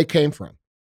where they came from.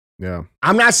 Yeah.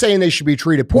 I'm not saying they should be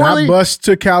treated poorly. Not bus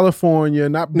to California,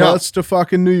 not bus to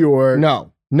fucking New York.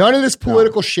 No. None of this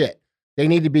political shit. They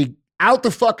need to be out the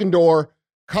fucking door,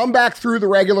 come back through the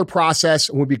regular process,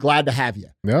 and we'll be glad to have you.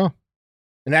 Yeah.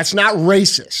 And that's not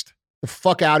racist. The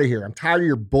fuck out of here. I'm tired of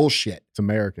your bullshit. It's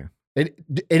American. It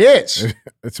is.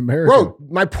 It's American. Bro,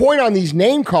 my point on these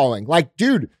name calling, like,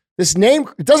 dude, this name,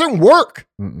 it doesn't work.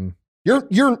 Mm-mm.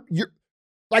 You're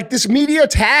like this media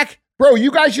attack. Bro,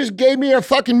 you guys just gave me a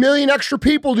fucking million extra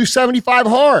people do 75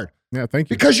 hard. Yeah, thank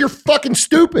you. Because you're fucking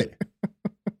stupid.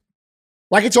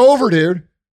 Like, it's over, dude.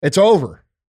 It's over.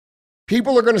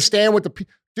 People are going to stand with the...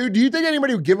 Dude, do you think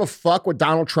anybody would give a fuck what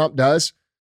Donald Trump does?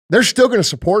 They're still going to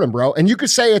support him, bro. And you could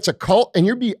say it's a cult, and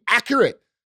you'd be accurate.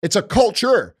 It's a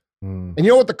culture. And you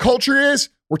know what the culture is?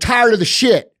 We're tired of the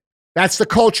shit. That's the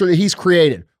culture that he's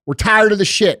created. We're tired of the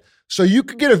shit. So you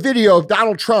could get a video of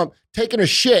Donald Trump taking a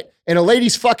shit in a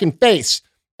lady's fucking face,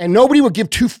 and nobody would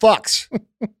give 2 fucks.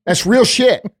 That's real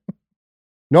shit.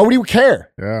 Nobody would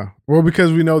care. Yeah. Well,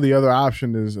 because we know the other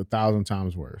option is 1,000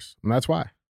 times worse. And that's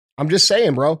why. I'm just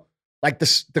saying, bro. Like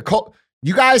the cult,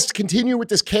 you guys continue with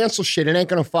this cancel shit, it ain't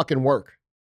gonna fucking work.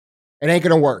 It ain't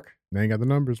gonna work. They ain't got the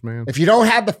numbers, man. If you don't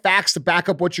have the facts to back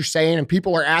up what you're saying and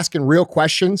people are asking real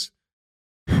questions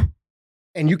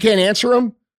and you can't answer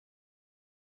them,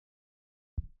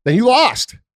 then you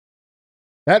lost.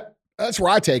 That's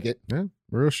where I take it. Yeah,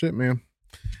 real shit, man.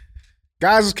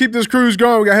 Guys, let's keep this cruise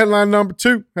going. We got headline number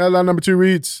 2. Headline number 2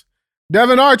 reads,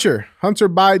 Devin Archer, Hunter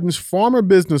Biden's former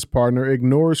business partner,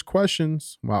 ignores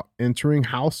questions while entering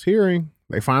House hearing.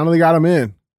 They finally got him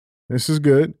in. This is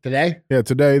good. Today? Yeah,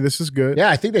 today. This is good. Yeah,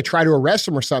 I think they tried to arrest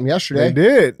him or something yesterday. They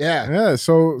did. Yeah. Yeah.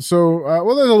 So,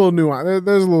 well, there's a little nuance.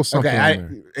 There's a little something.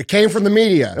 Okay, it came from the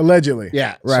media. Allegedly.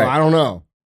 Yeah. Right. So I don't know.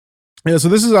 Yeah. So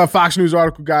this is a Fox News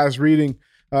article, guys, reading.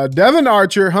 Devin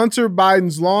Archer, Hunter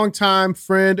Biden's longtime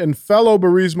friend and fellow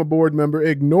Burisma board member,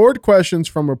 ignored questions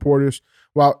from reporters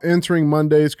while entering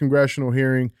Monday's congressional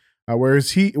hearing, where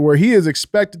he is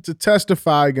expected to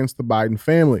testify against the Biden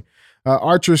family.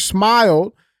 Archer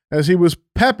smiled as he was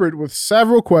peppered with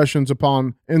several questions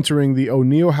upon entering the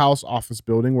O'Neill House office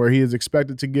building, where he is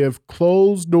expected to give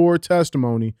closed-door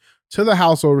testimony to the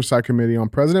House Oversight Committee on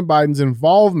President Biden's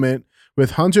involvement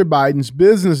with Hunter Biden's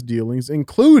business dealings,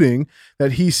 including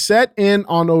that he sat in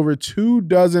on over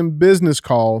 24 business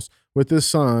calls with his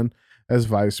son as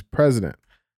vice president.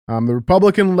 The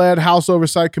Republican-led House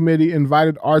Oversight Committee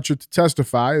invited Archer to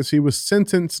testify as he was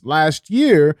sentenced last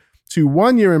year to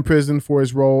 1 year in prison for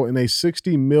his role in a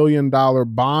 $60 million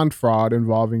bond fraud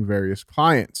involving various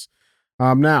clients.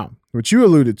 Now, what you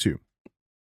alluded to,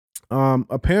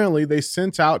 apparently they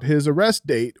sent out his arrest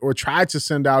date, or tried to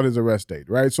send out his arrest date,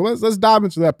 right? So let's dive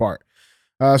into that part.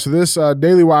 So this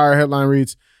Daily Wire headline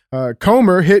reads,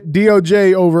 Comer hit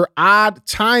DOJ over odd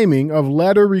timing of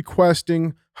letter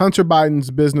requesting Hunter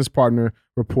Biden's business partner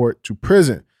report to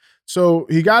prison. So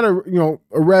he got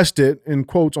arrested in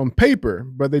quotes on paper,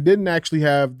 but they didn't actually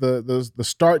have the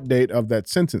start date of that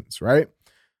sentence, right?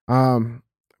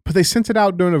 But they sent it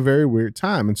out during a very weird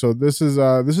time, and so this is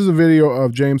a video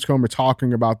of James Comer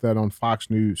talking about that on Fox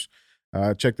News.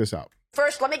 Check this out.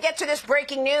 First, let me get to this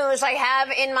breaking news. I have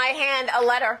in my hand a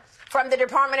letter from the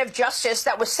Department of Justice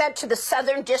that was sent to the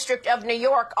Southern District of New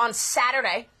York on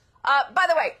Saturday. By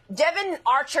the way, Devin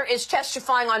Archer is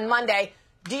testifying on Monday.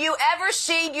 Do you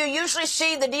usually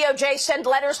see the DOJ send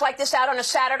letters like this out on a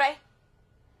Saturday?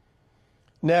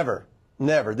 Never.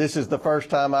 This is the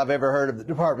first time I've ever heard of the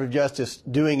Department of Justice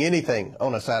doing anything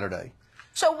on a Saturday.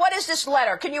 So what is this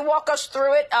letter? Can you walk us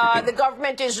through it? The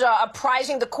government is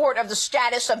apprising the court of the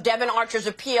status of Devin Archer's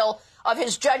appeal of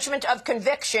his judgment of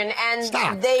conviction,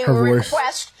 and they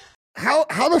request...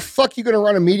 How the fuck you going to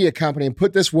run a media company and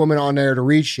put this woman on there to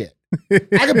read shit?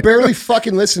 I can barely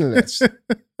fucking listen to this.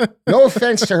 No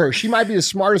offense to her. She might be the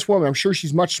smartest woman. I'm sure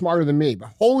she's much smarter than me, but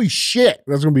holy shit.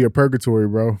 That's going to be a purgatory,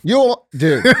 bro.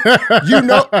 Dude,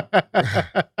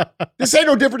 this ain't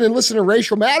no different than listening to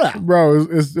Racial Maddow. Bro,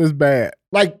 it's bad.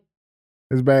 Like,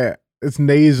 it's bad. It's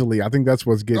nasally. I think that's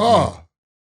what's getting me.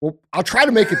 Well, I'll try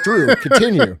to make it through.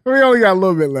 Continue. We only got a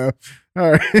little bit left.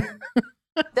 All right.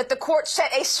 That the court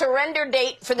set a surrender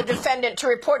date for the defendant to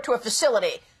report to a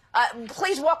facility.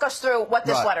 Please walk us through what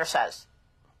this letter says.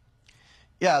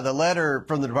 Yeah, the letter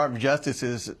from the Department of Justice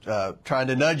is trying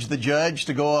to nudge the judge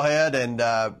to go ahead and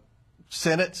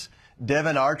sentence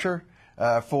Devin Archer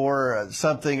for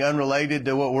something unrelated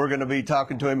to what we're going to be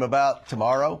talking to him about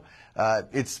tomorrow.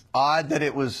 It's odd that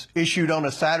it was issued on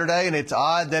a Saturday, and it's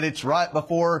odd that it's right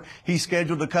before he's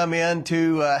scheduled to come in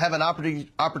to have an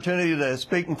opportunity to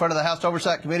speak in front of the House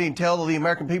Oversight Committee and tell the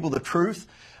American people the truth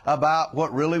about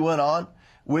what really went on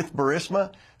with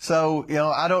Burisma. So,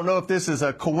 I don't know if this is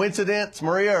a coincidence,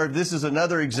 Maria, or if this is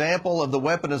another example of the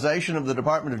weaponization of the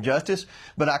Department of Justice,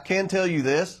 but I can tell you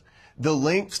this. The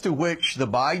lengths to which the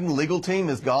Biden legal team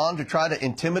has gone to try to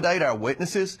intimidate our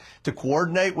witnesses, to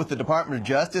coordinate with the Department of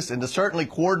Justice, and to certainly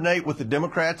coordinate with the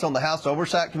Democrats on the House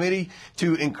Oversight Committee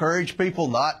to encourage people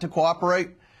not to cooperate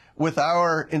with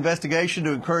our investigation,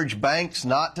 to encourage banks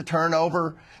not to turn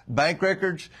over bank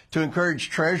records, to encourage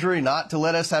Treasury not to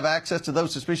let us have access to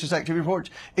those suspicious activity reports.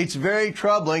 It's very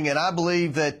troubling, and I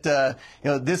believe that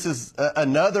this is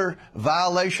another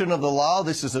violation of the law.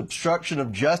 This is obstruction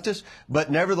of justice. But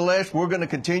nevertheless, we're going to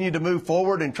continue to move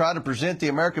forward and try to present the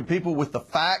American people with the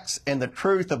facts and the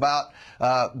truth about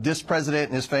this president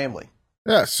and his family.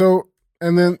 Yeah. So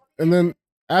and then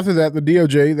after that, the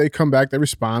DOJ, they come back, they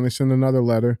respond, they send another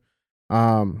letter.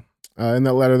 In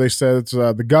that letter, they said it's,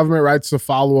 the government writes to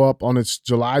follow up on its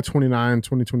July 29,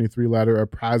 2023 letter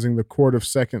apprising the Court of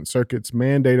Second Circuit's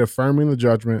mandate affirming the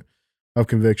judgment of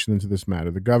conviction into this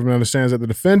matter. The government understands that the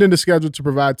defendant is scheduled to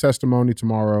provide testimony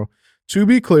tomorrow. To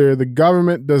be clear, the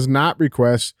government does not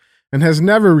request and has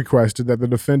never requested that the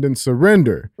defendant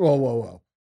surrender. Whoa.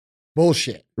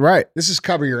 Bullshit. Right. This is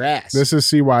cover your ass. This is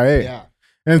CYA. Yeah.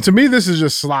 And to me, this is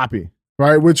just sloppy.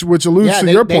 Right, which alludes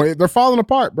to your point. They're falling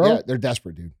apart, bro. Yeah, they're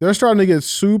desperate, dude. They're starting to get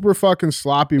super fucking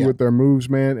sloppy with their moves,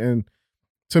 man. And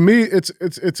to me, it's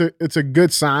a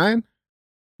good sign.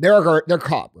 They're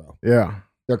caught, bro. Yeah,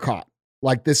 they're caught.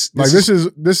 Like this. This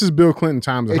is Bill Clinton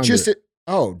times 100. It's just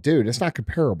dude, it's not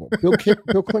comparable. Bill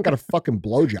Clinton got a fucking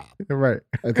blowjob. Right.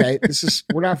 Okay.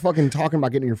 We're not fucking talking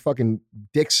about getting your fucking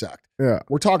dick sucked. Yeah.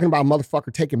 We're talking about a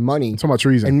motherfucker taking money. So much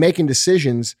treason and making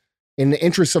decisions in the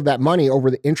interest of that money over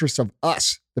the interest of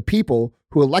us, the people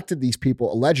who elected these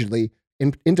people allegedly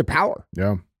into power.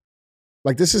 Yeah.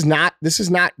 Like this is not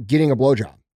getting a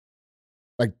blowjob.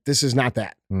 Like this is not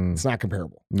that. It's not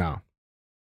comparable. No.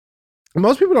 And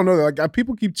most people don't know that. Like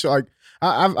people keep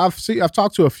I've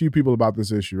talked to a few people about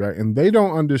this issue, right? And they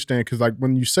don't understand because like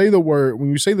when you say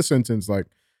the sentence, like,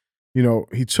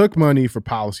 he took money for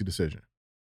policy decision.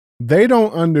 They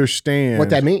don't understand what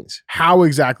that means. How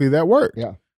exactly that worked.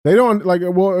 Yeah. They don't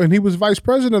and he was vice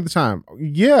president at the time.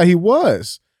 Yeah, he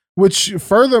was. Which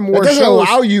furthermore it doesn't shows,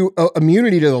 allow you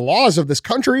immunity to the laws of this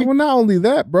country. Well, not only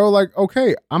that, bro. Like,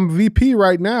 okay, I'm VP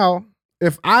right now.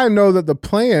 If I know that the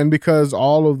plan, because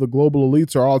all of the global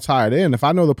elites are all tied in, if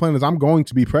I know the plan is I'm going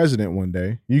to be president one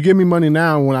day, you give me money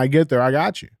now, and when I get there, I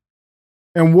got you.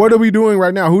 And what are we doing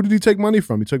right now? Who did he take money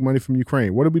from? He took money from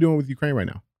Ukraine. What are we doing with Ukraine right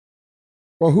now?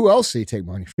 Well, who else did he take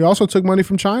money from? He also took money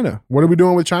from China. What are we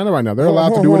doing with China right now? They're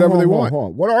allowed to do whatever they want.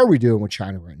 What are we doing with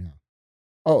China right now?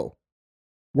 Oh,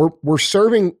 we're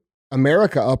serving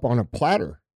America up on a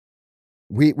platter.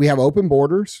 We have open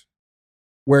borders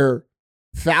where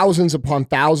thousands upon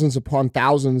thousands upon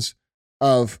thousands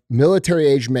of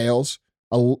military-age males,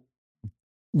 a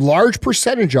large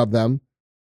percentage of them,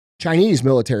 Chinese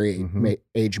military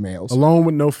age males. Alone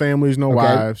with no families, no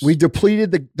wives. We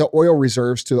depleted the oil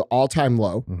reserves to the all-time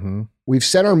low. Mm-hmm. We've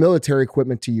sent our military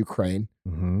equipment to Ukraine.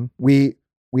 Mm-hmm.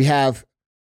 We have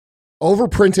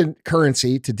overprinted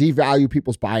currency to devalue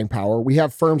people's buying power. We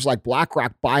have firms like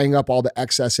BlackRock buying up all the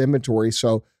excess inventory.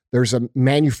 So there's a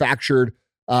manufactured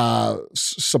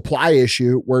supply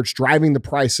issue where it's driving the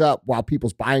price up while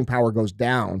people's buying power goes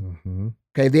down. Mm-hmm.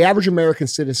 Okay. The average American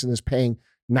citizen is paying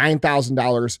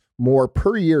 $9,000 more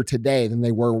per year today than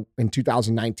they were in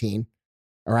 2019.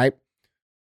 All right.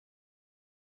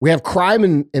 We have crime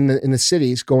in the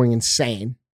cities going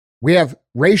insane. We have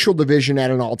racial division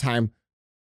at an all-time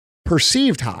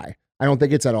perceived high. I don't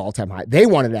think it's at an all-time high. They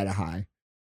want it at a high,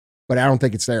 but I don't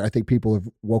think it's there. I think people have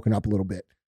woken up a little bit.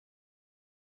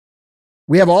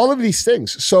 We have all of these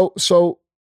things. So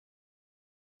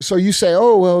you say,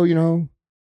 oh, well,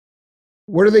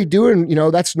 what are they doing?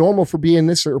 That's normal for being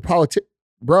this or politic.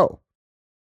 Bro,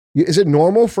 is it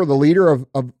normal for the leader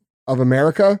of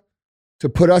America to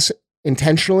put us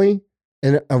intentionally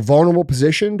in a vulnerable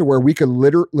position to where we could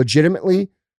legitimately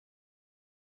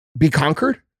be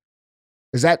conquered?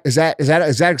 Is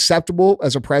that acceptable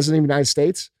as a president of the United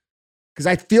States? Because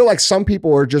I feel like some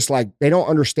people are just like, they don't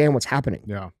understand what's happening.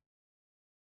 Yeah.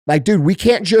 Like, dude, we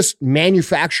can't just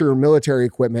manufacture military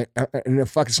equipment and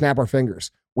fucking snap our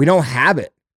fingers. We don't have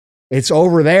it. It's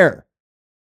over there.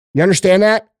 You understand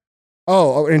that?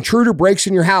 Oh, an intruder breaks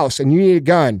in your house and you need a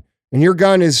gun and your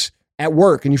gun is at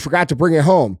work and you forgot to bring it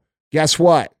home. Guess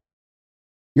what?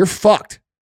 You're fucked.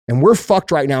 And we're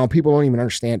fucked right now and people don't even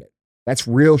understand it. That's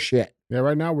real shit. Yeah,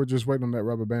 right now we're just waiting on that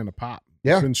rubber band to pop.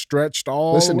 Yeah. It's been stretched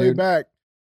all the way back.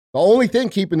 The only thing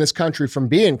keeping this country from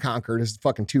being conquered is the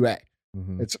fucking 2A.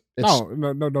 Mm-hmm. It's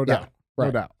no doubt. Yeah, right.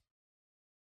 No doubt.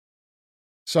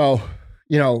 So,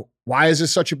 why is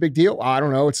this such a big deal? I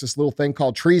don't know. It's this little thing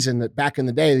called treason that back in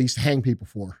the day they used to hang people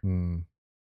for. Mm.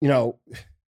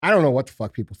 I don't know what the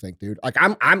fuck people think, dude. Like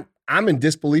I'm in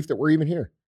disbelief that we're even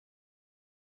here.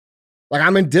 Like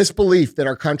I'm in disbelief that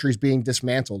our country's being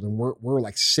dismantled and we're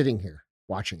like sitting here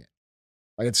watching it.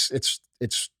 Like it's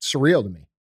surreal to me.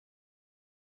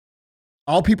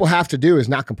 All people have to do is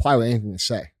not comply with anything they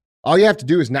say. All you have to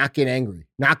do is not get angry,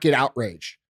 not get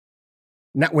outraged.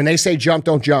 Not when they say jump,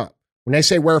 don't jump. When they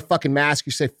say wear a fucking mask,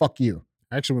 you say fuck you.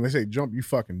 Actually, when they say jump, you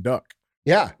fucking duck.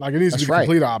 Yeah. Like it needs to be the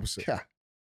complete opposite. Yeah.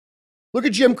 Look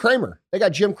at Jim Cramer. They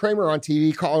got Jim Cramer on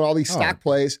TV calling all these stack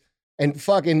plays and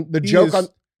fucking the joke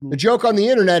on the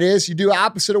internet is you do the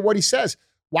opposite of what he says.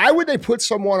 Why would they put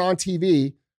someone on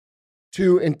TV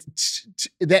do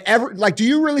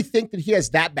you really think that he has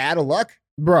that bad of luck?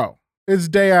 Bro, it's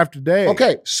day after day.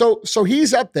 Okay, so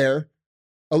he's up there.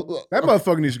 That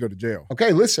motherfucker needs to go to jail.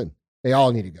 Okay, listen, they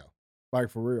all need to go. Like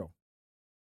for real.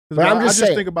 But I just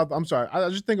think about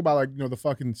like, the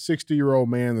fucking 60-year-old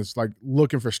man that's like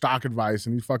looking for stock advice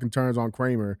and he fucking turns on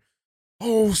Cramer.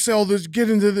 Oh, sell this,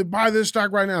 buy this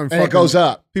stock right now. And it goes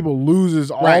up. People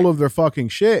loses all of their fucking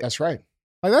shit. That's right.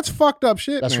 Like that's fucked up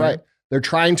shit. That's man. right. They're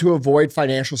trying to avoid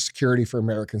financial security for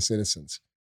American citizens.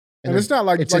 And it's not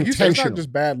like it's you said, it's intentional. not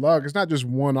just bad luck. It's not just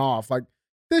one off. Like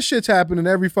this shit's happening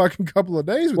every fucking couple of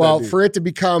days. Well, for it to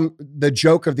become the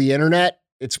joke of the internet,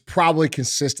 it's probably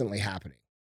consistently happening.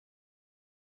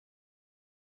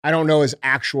 I don't know his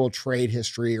actual trade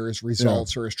history or his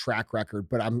results or his track record,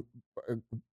 but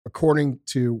according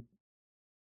to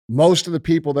most of the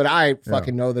people that I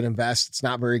fucking know that invest, it's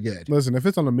not very good. Listen, if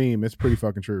it's on a meme, it's pretty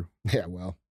fucking true. Yeah,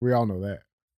 well. We all know that.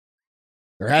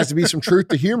 There has to be some truth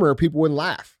to humor or people wouldn't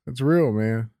laugh. It's real,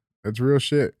 man. It's real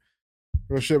shit.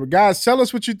 Real shit. But guys, tell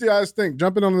us what you guys think.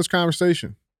 Jump in on this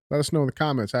conversation. Let us know in the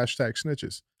comments.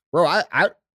 #snitches. Bro,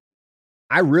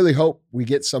 I really hope we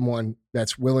get someone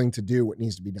that's willing to do what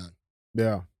needs to be done.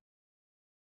 Yeah.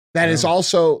 That is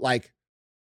also like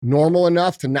normal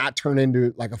enough to not turn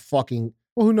into like a fucking.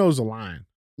 Well, who knows the line?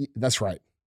 That's right.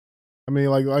 I mean,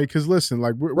 like, because listen,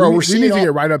 like, we we're need to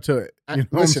get right up to it. You know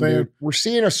what I'm saying? Dude, we're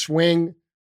seeing a swing.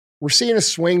 We're seeing a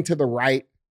swing to the right,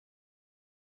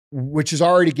 which is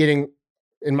already getting,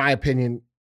 in my opinion,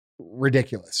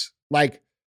 ridiculous. Like,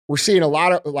 we're seeing a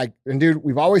lot of and dude,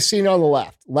 we've always seen it on the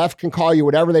left. Left can call you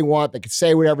whatever they want. They can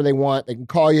say whatever they want. They can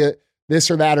call you this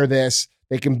or that or this.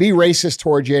 They can be racist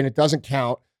towards you and it doesn't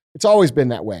count. It's always been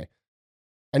that way.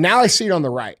 And now I see it on the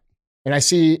right. And I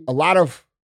see a lot of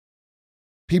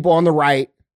people on the right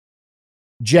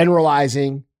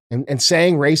generalizing and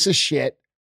saying racist shit,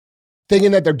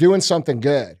 thinking that they're doing something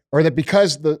good or that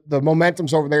because the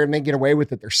momentum's over there and they get away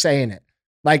with it, they're saying it.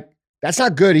 Like, that's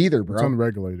not good either, bro. It's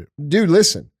unregulated. Dude,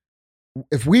 listen.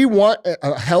 If we want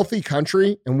a healthy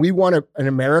country and we want an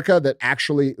America that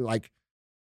actually like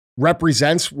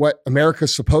represents what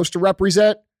America's supposed to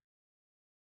represent,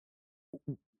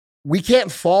 we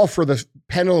can't fall for the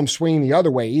pendulum swinging the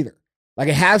other way either. Like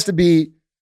it has to be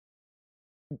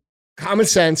common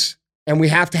sense and we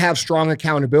have to have strong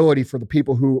accountability for the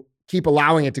people who keep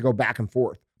allowing it to go back and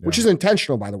forth, which is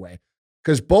intentional, by the way,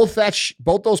 because both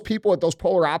those people at those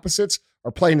polar opposites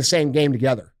are playing the same game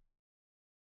together.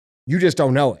 You just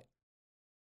don't know it.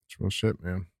 It's real shit,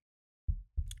 man.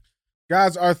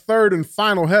 Guys, our third and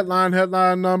final headline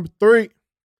number 3.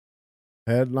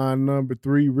 Headline number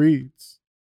 3 reads,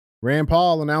 Rand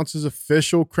Paul announces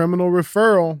official criminal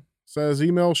referral. Says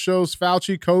email shows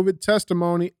Fauci COVID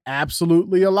testimony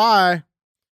absolutely a lie.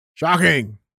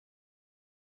 Shocking.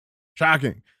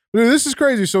 Dude, this is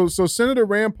crazy. So Senator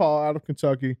Rand Paul out of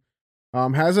Kentucky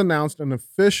has announced an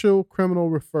official criminal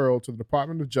referral to the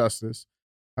Department of Justice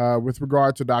with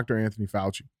regard to Dr. Anthony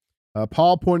Fauci.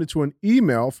 Paul pointed to an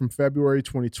email from February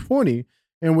 2020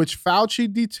 in which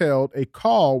Fauci detailed a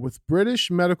call with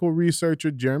British medical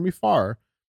researcher Jeremy Farr,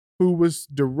 who was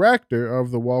director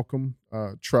of the Wellcome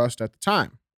Trust at the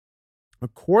time.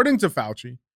 According to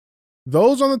Fauci,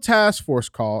 Those on the task force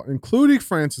call, including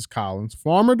Francis Collins,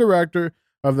 former director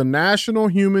of the National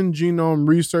Human Genome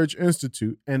Research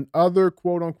Institute, and other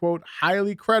quote-unquote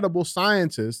highly credible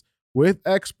scientists with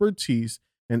expertise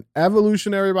in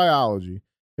evolutionary biology,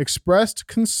 expressed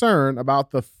concern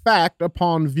about the fact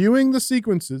upon viewing the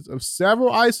sequences of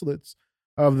several isolates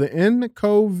of the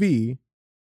nCoV,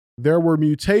 there were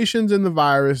mutations in the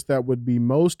virus that would be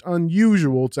most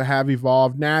unusual to have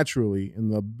evolved naturally in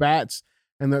the bats,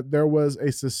 and that there was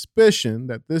a suspicion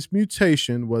that this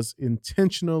mutation was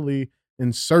intentionally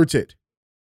inserted.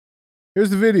 Here's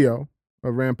the video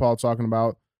of Rand Paul talking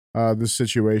about this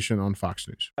situation on Fox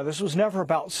News. This was never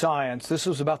about science. This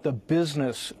was about the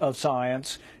business of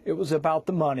science. It was about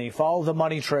the money. Follow the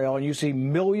money trail, and you see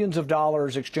millions of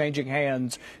dollars exchanging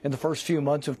hands in the first few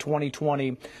months of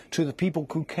 2020 to the people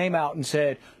who came out and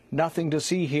said, nothing to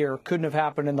see here, couldn't have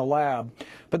happened in the lab.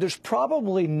 But there's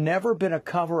probably never been a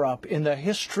cover-up in the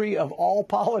history of all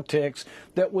politics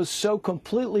that was so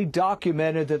completely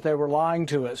documented that they were lying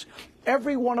to us.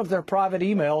 Every one of their private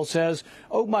emails says,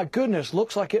 oh my goodness,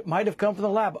 looks like it might have come from the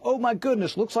lab. Oh my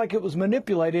goodness, looks like it was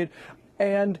manipulated.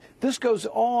 And this goes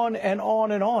on and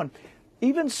on and on.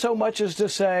 Even so much as to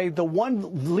say the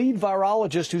one lead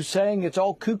virologist who's saying it's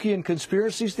all kooky and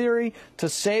conspiracy theory, to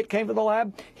say it came from the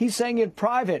lab, he's saying in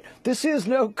private, this is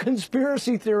no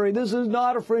conspiracy theory. This is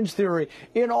not a fringe theory.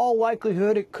 In all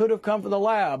likelihood, it could have come from the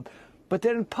lab. But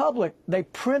then in public, they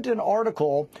print an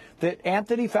article that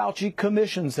Anthony Fauci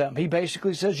commissions them. He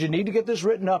basically says, you need to get this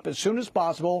written up as soon as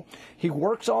possible. He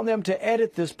works on them to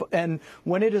edit this. And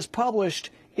when it is published,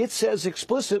 it says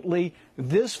explicitly,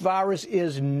 this virus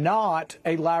is not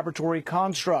a laboratory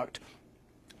construct.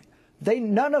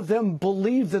 None of them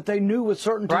believed that they knew with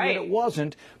certainty that it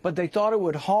wasn't, but they thought it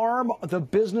would harm the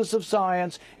business of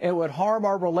science. It would harm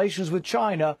our relations with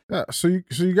China. Yeah, so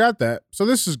you got that. So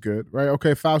this is good, right?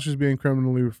 Okay, Fauci's being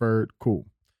criminally referred. Cool.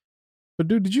 But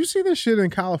dude, did you see this shit in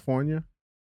California?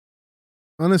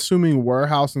 Unassuming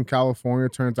warehouse in California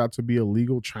turns out to be a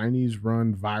legal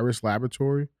Chinese-run virus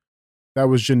laboratory that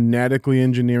was genetically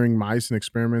engineering mice and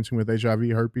experimenting with HIV,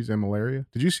 herpes, and malaria.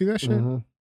 Did you see that shit? Mm-hmm.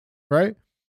 Right?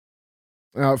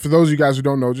 For those of you guys who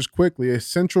don't know, just quickly, a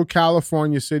central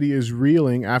California city is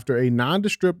reeling after a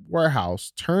nondescript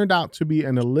warehouse turned out to be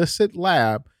an illicit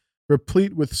lab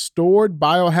replete with stored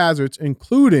biohazards,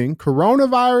 including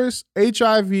coronavirus,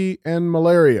 HIV, and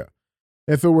malaria.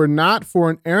 If it were not for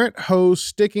an errant hose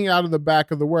sticking out of the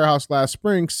back of the warehouse last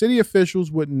spring, city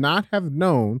officials would not have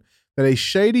known that a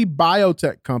shady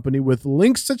biotech company with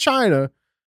links to China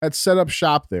had set up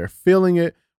shop there, filling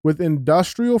it with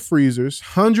industrial freezers,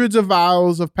 hundreds of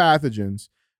vials of pathogens,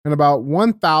 and about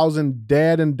 1,000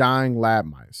 dead and dying lab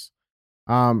mice.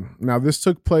 Now, this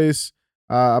took place,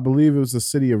 I believe it was the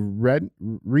city of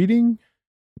Reading.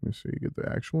 Let me see, get the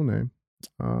actual name.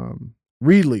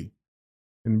 Reedley,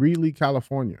 in Reedley,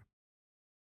 California.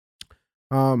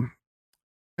 And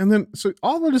then, so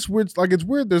all of this weird, like it's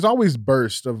weird, there's always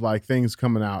bursts of like things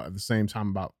coming out at the same time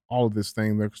about all of this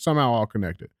thing. They're somehow all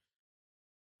connected.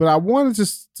 But I wanted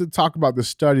to talk about the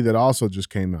study that also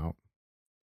just came out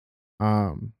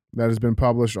that has been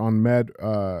published on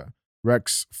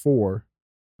Rex 4,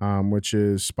 which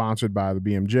is sponsored by the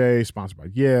BMJ, sponsored by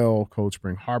Yale, Cold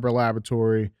Spring Harbor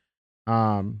Laboratory.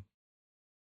 And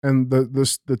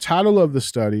the title of the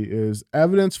study is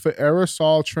Evidence for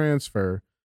Aerosol Transfer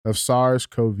of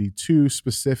SARS-CoV-2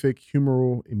 Specific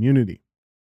Humoral Immunity.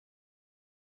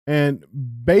 And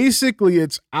basically,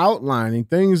 it's outlining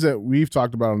things that we've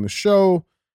talked about on the show.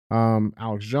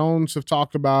 Alex Jones have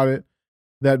talked about it,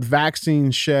 that vaccine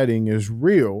shedding is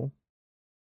real.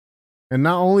 And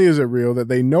not only is it real, that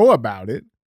they know about it,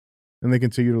 and they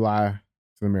continue to lie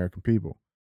to the American people.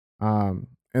 And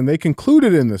they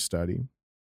concluded in this study,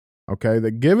 okay,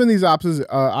 that given these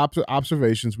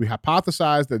observations, we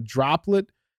hypothesize that droplet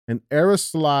and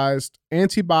aerosolized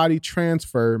antibody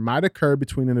transfer might occur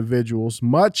between individuals,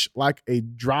 much like a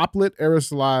droplet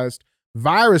aerosolized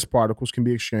virus particles can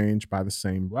be exchanged by the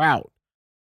same route.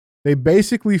 They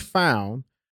basically found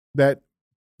that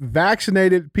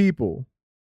vaccinated people,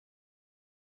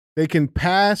 they can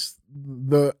pass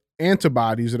the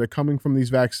antibodies that are coming from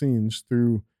these vaccines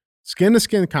through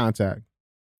skin-to-skin contact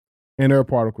and air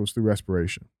particles through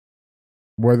respiration,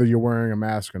 whether you're wearing a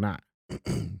mask or not.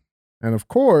 And of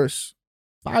course,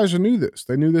 Pfizer knew this.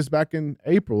 They knew this back in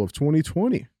April of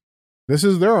 2020. This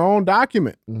is their own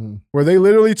document where they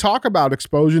literally talk about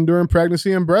exposure during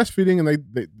pregnancy and breastfeeding,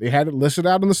 and they had it listed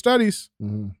out in the studies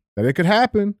that it could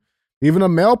happen. Even a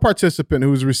male participant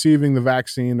who is receiving the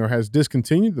vaccine or has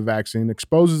discontinued the vaccine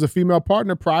exposes a female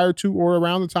partner prior to or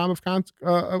around the time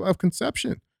of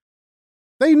conception.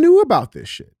 They knew about this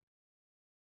shit.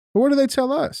 But what do they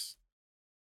tell us?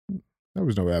 There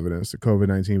was no evidence that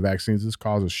COVID-19 vaccines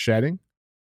causes shedding.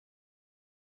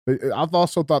 I've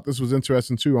also thought this was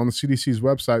interesting too. On the CDC's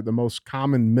website, the most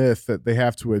common myth that they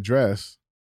have to address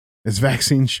is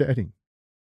vaccine shedding.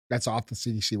 That's off the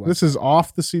CDC website. This is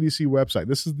off the CDC website.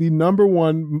 This is the number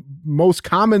one most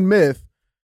common myth.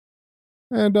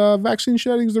 And vaccine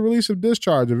shedding is the release of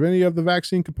discharge of any of the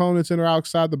vaccine components in or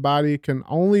outside the body. It can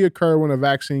only occur when a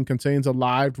vaccine contains a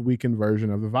live, weakened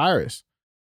version of the virus.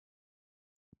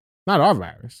 Not our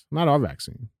virus, not our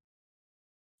vaccine.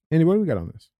 Andy, what do we got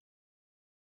on this?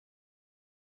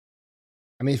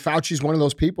 I mean, Fauci's one of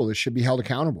those people that should be held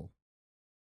accountable.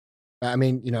 I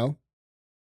mean,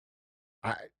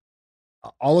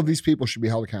 all of these people should be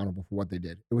held accountable for what they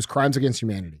did. It was crimes against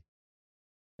humanity.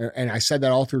 And I said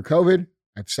that all through COVID.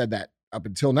 I've said that up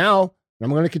until now. And I'm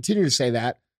going to continue to say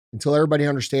that until everybody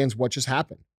understands what just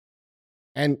happened.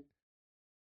 And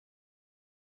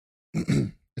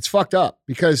it's fucked up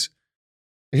because,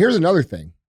 and here's another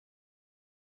thing.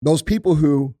 Those people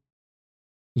who,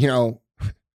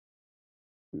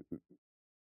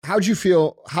 how'd you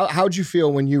feel? How'd you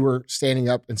feel when you were standing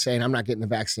up and saying, I'm not getting the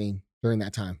vaccine during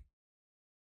that time?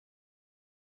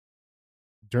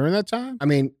 During that time? I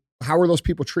mean, how were those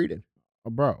people treated? Oh,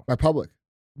 bro. By public.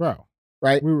 Bro.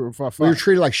 Right? We were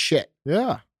treated like shit.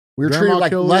 Yeah. We were treated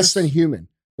like less than human.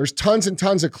 There's tons and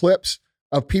tons of clips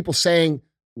of people saying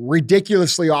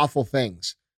ridiculously awful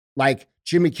things. Like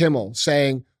Jimmy Kimmel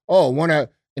saying, oh, want a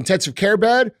intensive care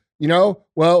bed?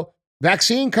 Well,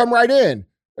 vaccine, come right in.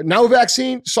 No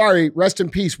vaccine? Sorry, rest in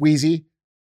peace, Wheezy.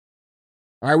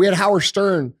 All right, we had Howard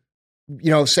Stern,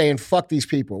 saying fuck these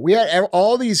people. We had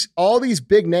all these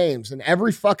big names, and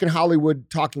every fucking Hollywood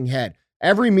talking head,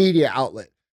 every media outlet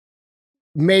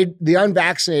made the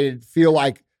unvaccinated feel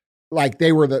like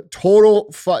they were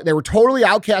they were totally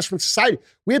outcast from society.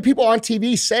 We had people on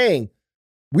TV saying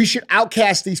we should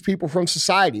outcast these people from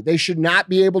society. They should not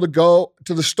be able to go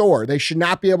to the store. They should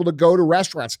not be able to go to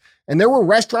restaurants. And there were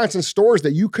restaurants and stores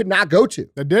that you could not go to.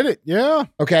 They did it. Yeah.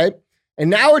 Okay. And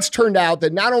now it's turned out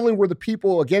that not only were the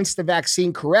people against the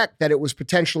vaccine correct, that it was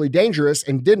potentially dangerous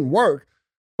and didn't work,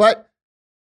 but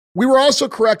we were also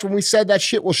correct when we said that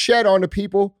shit will shed onto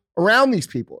people around these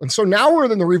people. And so now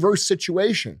we're in the reverse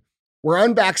situation where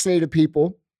unvaccinated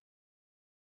people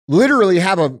literally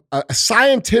have a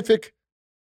scientific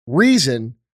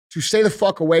reason to stay the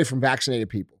fuck away from vaccinated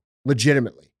people,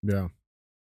 legitimately. Yeah.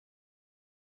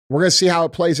 We're going to see how it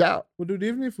plays out. Well, dude,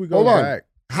 even if we go back.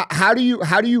 How do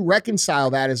you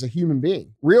reconcile that as a human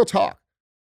being? Real talk.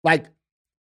 Like,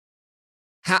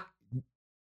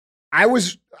 I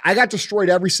got destroyed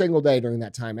every single day during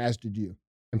that time, as did you,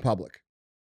 in public.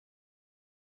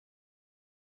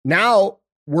 Now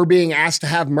we're being asked to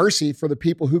have mercy for the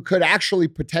people who could actually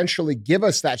potentially give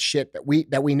us that shit that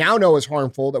we now know is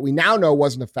harmful, that we now know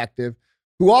wasn't effective,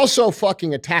 who also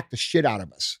fucking attacked the shit out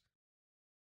of us.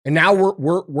 And now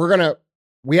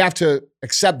we have to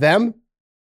accept them.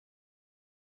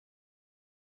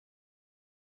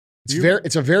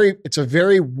 It's a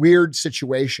very weird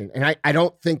situation. And I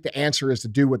don't think the answer is to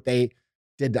do what they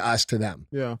did to us to them.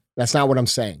 Yeah. That's not what I'm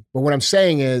saying. But what I'm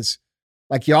saying is,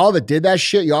 like, y'all that did that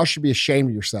shit, y'all should be ashamed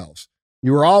of yourselves.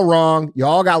 You were all wrong. You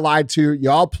all got lied to. You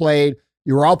were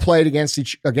all played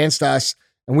against us.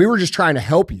 And we were just trying to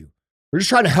help you. We're just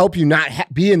trying to help you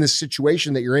not be in this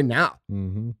situation that you're in now.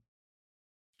 Mm-hmm.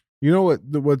 You know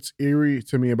what's eerie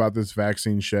to me about this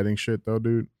vaccine shedding shit, though,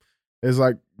 dude, is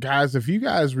like, guys, if you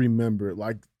guys remember,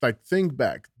 like think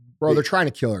back, bro, they're trying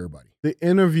to kill everybody. The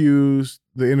interviews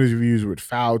with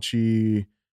Fauci,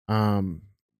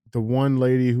 the one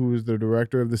lady who was the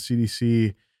director of the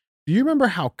CDC. Do you remember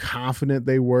how confident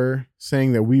they were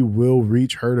saying that we will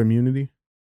reach herd immunity?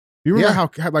 Do you remember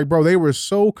how bro, they were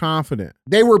so confident.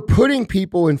 They were putting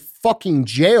people in fucking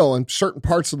jail in certain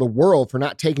parts of the world for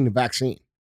not taking the vaccine.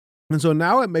 And so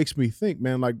now it makes me think,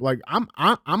 man, like I'm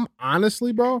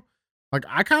honestly, bro, like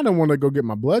I kind of want to go get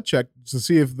my blood checked to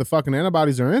see if the fucking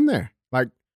antibodies are in there. Like,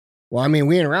 well, I mean,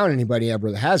 we ain't around anybody ever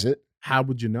that has it. How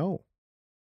would you know?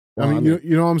 Well, I mean,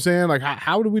 you know what I'm saying? Like,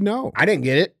 how do we know? I didn't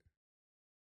get it.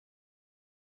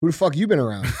 Who the fuck you been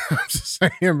around? I'm just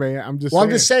saying, man. I'm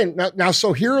just saying. Now,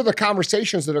 so here are the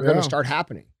conversations that are going to start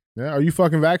happening. Yeah. Are you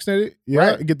fucking vaccinated?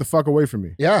 Yeah. Right. Get the fuck away from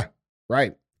me. Yeah.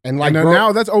 Right. And like,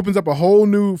 now that opens up a whole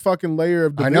new fucking layer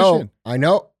of division. I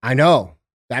know.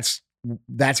 That's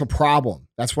a problem.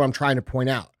 That's what I'm trying to point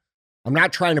out. I'm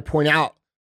not trying to point out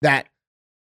that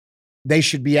they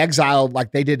should be exiled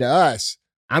like they did to us.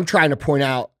 I'm trying to point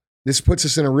out this puts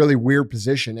us in a really weird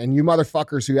position. And you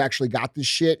motherfuckers who actually got this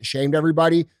shit, shamed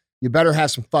everybody, you better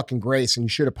have some fucking grace and you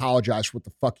should apologize for what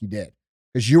the fuck you did.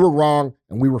 because you were wrong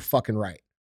and we were fucking right.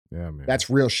 Yeah, man. That's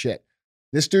real shit.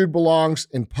 This dude belongs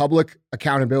in public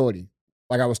accountability,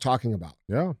 like I was talking about.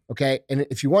 Yeah. Okay. And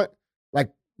if you want,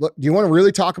 like, look, do you want to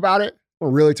really talk about it?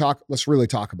 Let's really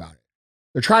talk about it.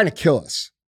 They're trying to kill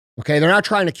us. Okay. They're not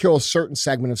trying to kill a certain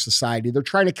segment of society. They're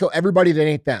trying to kill everybody that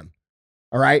ain't them.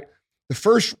 All right.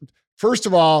 First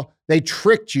of all, they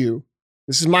tricked you.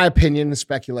 This is my opinion and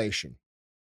speculation.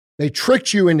 They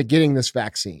tricked you into getting this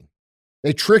vaccine.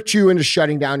 They tricked you into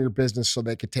shutting down your business so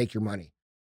they could take your money.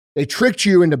 They tricked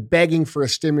you into begging for a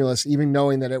stimulus, even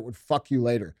knowing that it would fuck you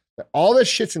later. All this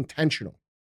shit's intentional.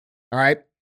 All right.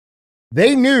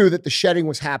 They knew that the shedding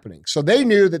was happening. So they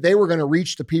knew that they were going to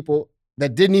reach the people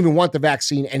that didn't even want the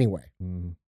vaccine anyway.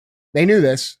 Mm. They knew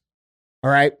this.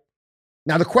 All right.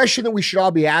 Now, the question that we should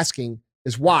all be asking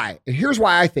is why? And here's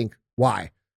why I think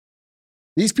why.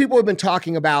 These people have been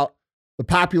talking about the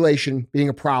population being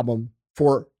a problem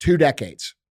for 2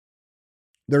 decades.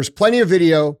 There's plenty of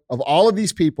video of all of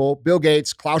these people, Bill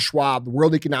Gates, Klaus Schwab, the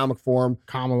World Economic Forum,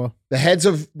 Kamala, the heads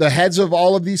of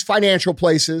all of these financial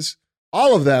places,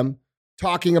 all of them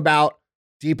talking about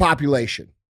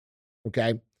depopulation.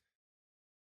 Okay.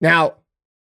 Now,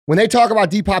 when they talk about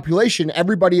depopulation,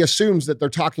 everybody assumes that they're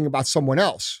talking about someone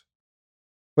else.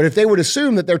 But if they would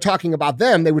assume that they're talking about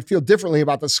them, they would feel differently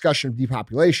about the discussion of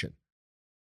depopulation.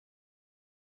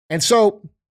 And so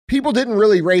people didn't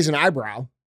really raise an eyebrow.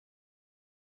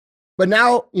 But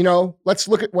now, let's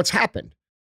look at what's happened.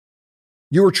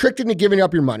 You were tricked into giving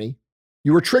up your money.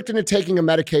 You were tricked into taking a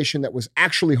medication that was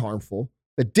actually harmful,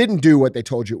 that didn't do what they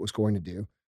told you it was going to do.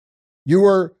 You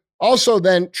were also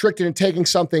then tricked into taking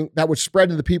something that would spread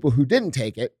to the people who didn't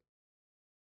take it.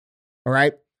 All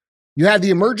right. You had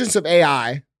the emergence of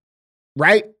AI,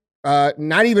 right?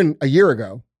 Not even a year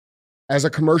ago as a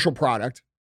commercial product.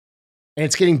 And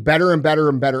it's getting better and better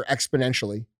and better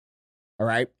exponentially. All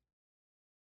right.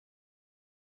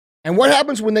 And what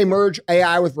happens when they merge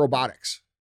AI with robotics?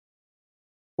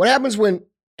 What happens when,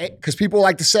 because people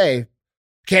like to say,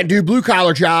 can't do blue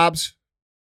collar jobs.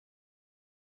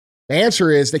 The answer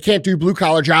is they can't do blue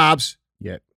collar jobs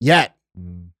yet.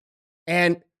 Mm.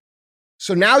 And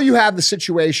so now you have the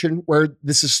situation where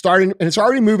this is starting, and it's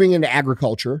already moving into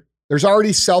agriculture. There's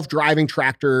already self-driving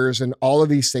tractors and all of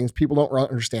these things. People don't really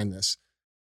understand this.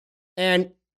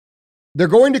 And they're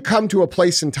going to come to a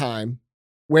place in time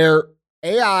where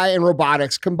AI and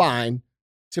robotics combine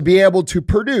to be able to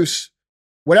produce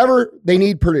whatever they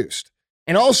need produced,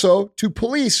 and also to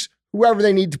police whoever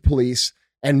they need to police,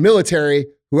 and military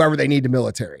whoever they need to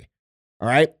military. All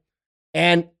right.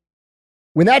 And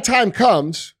when that time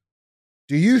comes,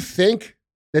 do you think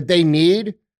that they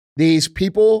need these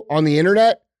people on the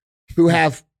internet who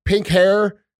have pink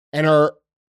hair and are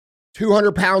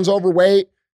 200 pounds overweight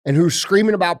and who's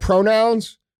screaming about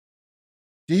pronouns?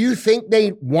 Do you think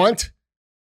they want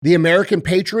the American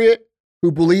patriot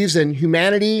who believes in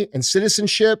humanity and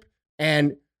citizenship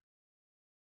and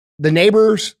the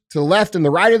neighbors to the left and the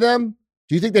right of them?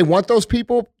 Do you think they want those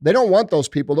people? They don't want those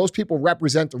people. Those people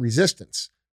represent the resistance.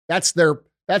 That's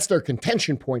their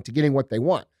contention point to getting what they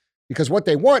want. Because what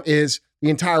they want is the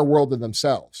entire world to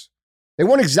themselves. They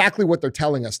want exactly what they're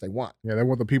telling us they want. Yeah, they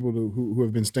want the people who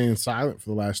have been staying silent for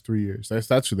the last 3 years.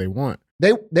 That's who they want.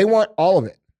 They want all of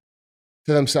it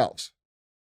to themselves.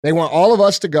 They want all of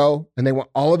us to go, and they want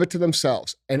all of it to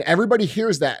themselves. And everybody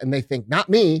hears that, and they think, not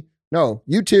me. No,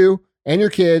 you too, and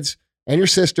your kids, and your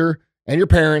sister, and your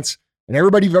parents, and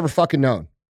everybody you've ever fucking known.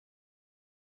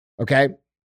 Okay?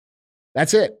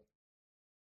 That's it.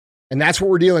 And that's what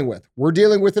we're dealing with. We're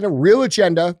dealing with a real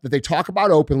agenda that they talk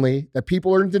about openly, that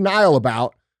people are in denial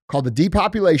about, called the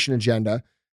depopulation agenda.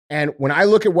 And when I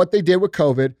look at what they did with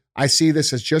COVID, I see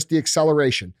this as just the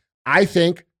acceleration. I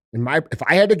think, if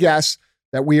I had to guess,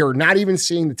 that we are not even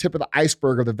seeing the tip of the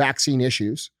iceberg of the vaccine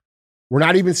issues. We're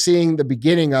not even seeing the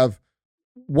beginning of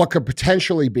what could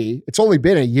potentially be. It's only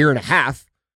been a year and a half.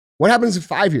 What happens in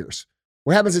 5 years?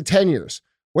 What happens in 10 years?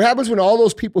 What happens when all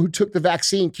those people who took the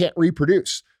vaccine can't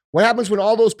reproduce? What happens when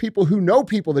all those people who know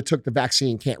people that took the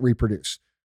vaccine can't reproduce?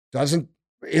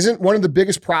 Isn't one of the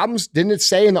biggest problems, didn't it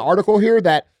say in the article here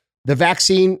that the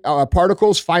vaccine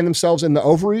particles find themselves in the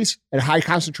ovaries at high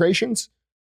concentrations?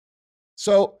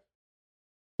 So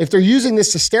if they're using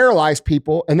this to sterilize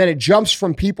people, and then it jumps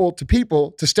from people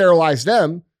to sterilize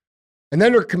them, and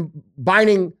then they're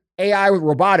combining AI with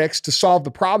robotics to solve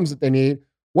the problems that they need,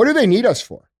 what do they need us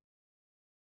for?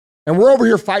 And we're over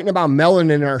here fighting about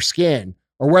melanin in our skin,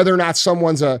 or whether or not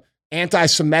someone's a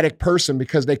anti-Semitic person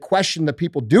because they question the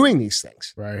people doing these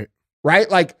things. Right. Right?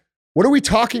 Like, what are we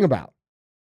talking about?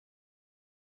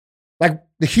 Like,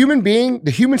 the human being, the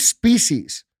human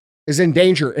species is in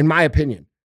danger, in my opinion.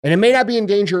 And it may not be in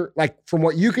danger, like from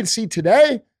what you can see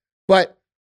today, but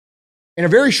in a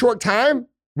very short time,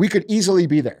 we could easily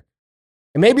be there.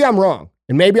 And maybe I'm wrong.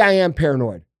 And maybe I am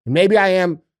paranoid. And maybe I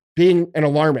am being an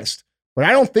alarmist, but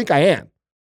I don't think I am.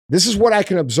 This is what I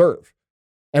can observe.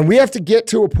 And we have to get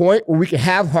to a point where we can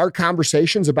have hard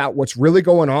conversations about what's really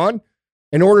going on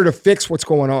in order to fix what's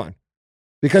going on.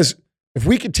 Because if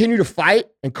we continue to fight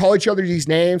and call each other these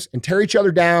names and tear each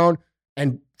other down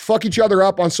and fuck each other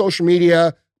up on social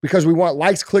media because we want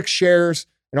likes, clicks, shares,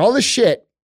 and all this shit,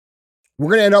 we're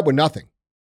going to end up with nothing.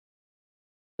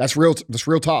 That's real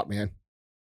talk, man.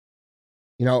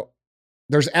 You know,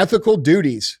 there's ethical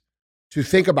duties to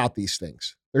think about these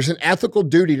things. There's an ethical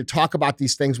duty to talk about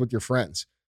these things with your friends.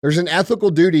 There's an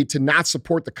ethical duty to not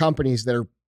support the companies that are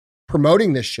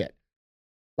promoting this shit.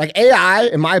 Like AI,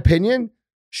 in my opinion,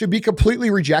 should be completely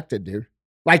rejected, dude.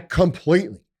 Like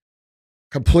completely.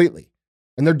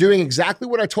 And they're doing exactly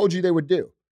what I told you they would do.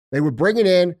 They would bring it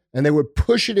in and they would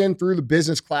push it in through the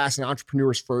business class and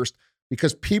entrepreneurs first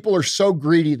because people are so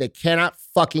greedy they cannot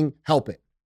fucking help it.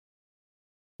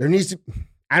 There needs to,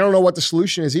 I don't know what the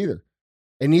solution is either.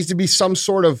 It needs to be some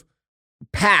sort of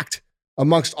pact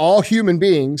amongst all human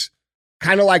beings,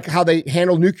 kind of like how they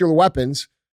handle nuclear weapons,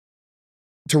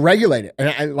 to regulate it.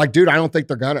 And like, dude, I don't think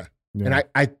they're gonna. Yeah.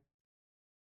 And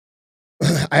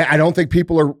I don't think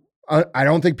people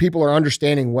are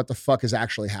understanding what the fuck is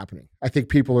actually happening. I think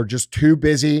people are just too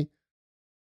busy,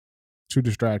 too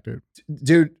distracted.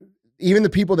 Dude, even the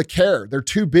people that care, they're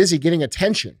too busy getting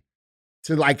attention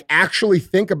to like actually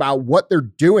think about what they're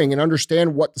doing and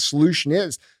understand what the solution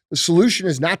is. The solution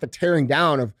is not the tearing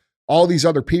down of all these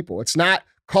other people. It's not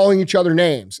calling each other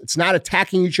names. It's not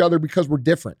attacking each other because we're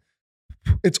different.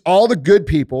 It's all the good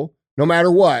people, no matter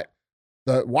what.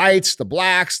 The whites, the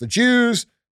blacks, the Jews,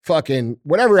 fucking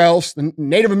whatever else, the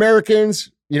Native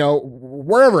Americans, you know,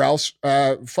 wherever else,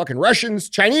 fucking Russians,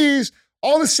 Chinese,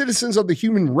 all the citizens of the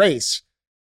human race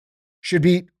should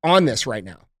be on this right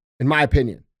now, in my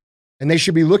opinion. And they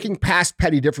should be looking past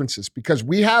petty differences because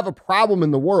we have a problem in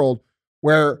the world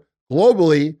where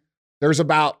globally there's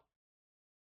about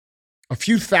a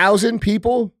few thousand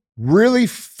people really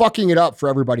fucking it up for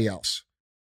everybody else.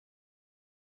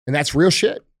 And that's real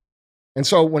shit. And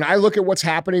so when I look at what's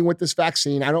happening with this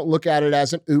vaccine, I don't look at it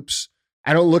as an oops.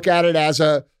 I don't look at it as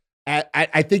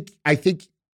I think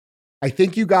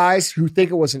you guys who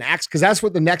think it was an accident, because that's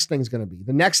what the next thing's going to be.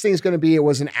 The next thing is going to be it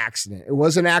was an accident. It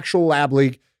was an actual lab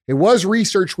leak. It was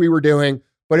research we were doing,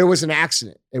 but it was an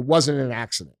accident. It wasn't an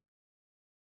accident.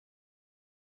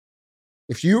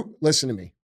 If you listen to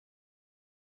me,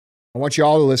 I want you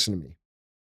all to listen to me.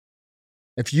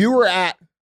 If you were at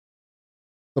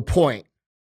the point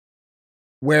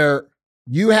where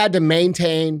you had to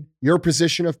maintain your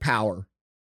position of power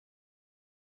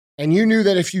and you knew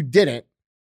that if you didn't,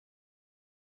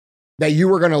 that you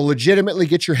were going to legitimately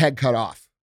get your head cut off,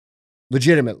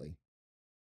 legitimately,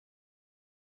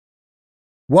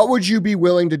 what would you be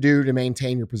willing to do to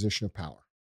maintain your position of power?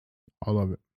 All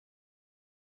of it.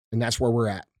 And that's where we're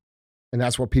at. And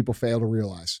that's what people fail to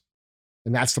realize.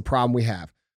 And that's the problem we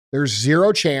have. There's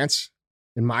zero chance,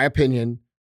 in my opinion,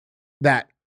 that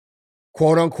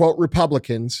quote unquote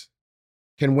Republicans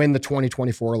can win the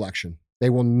 2024 election. They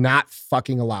will not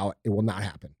fucking allow it. It will not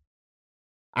happen.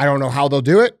 I don't know how they'll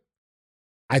do it.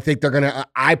 I think they're going to,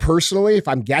 I personally, if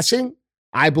I'm guessing,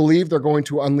 I believe they're going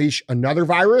to unleash another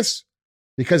virus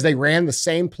because they ran the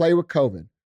same play with COVID.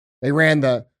 They ran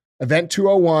the Event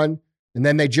 201, and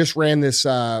then they just ran this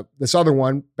other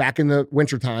one back in the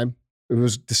wintertime. It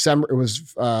was December. It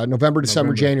was November,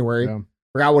 December, January. Yeah.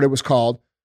 Forgot what it was called.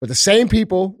 But the same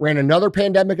people ran another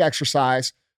pandemic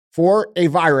exercise for a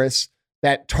virus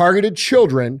that targeted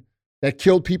children, that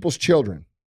killed people's children.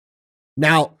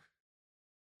 Now,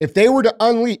 if they were to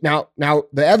unleash, now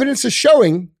the evidence is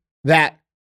showing that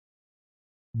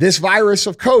this virus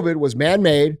of COVID was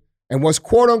man-made and was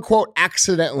quote unquote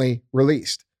accidentally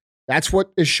released. That's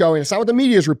what is showing. It's not what the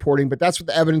media is reporting, but that's what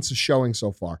the evidence is showing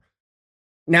so far.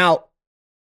 Now,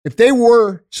 if they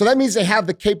were, so that means they have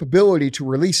the capability to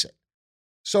release it.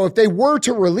 So if they were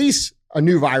to release a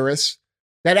new virus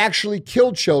that actually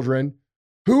killed children,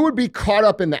 who would be caught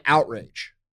up in the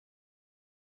outrage?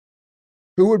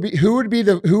 Who would be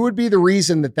the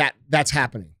reason that's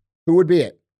happening? Who would be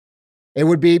it? It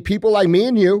would be people like me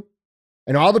and you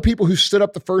and all the people who stood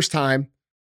up the first time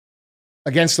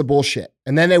against the bullshit.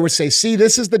 And then they would say, see,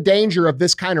 this is the danger of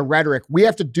this kind of rhetoric. We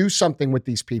have to do something with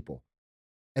these people.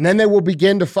 And then they will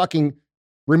begin to fucking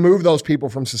remove those people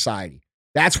from society.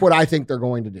 That's what I think they're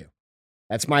going to do.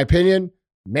 That's my opinion.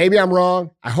 Maybe I'm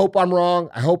wrong. I hope I'm wrong.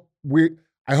 I hope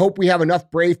we have enough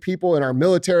brave people in our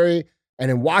military and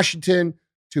in Washington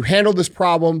to handle this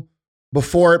problem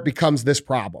before it becomes this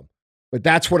problem. But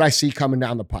that's what I see coming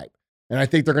down the pipe. And I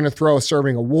think they're going to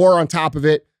serving a war on top of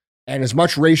it and as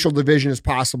much racial division as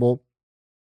possible.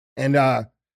 And I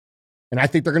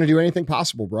think they're going to do anything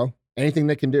possible, bro. Anything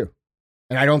they can do.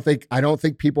 And I don't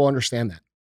think people understand that.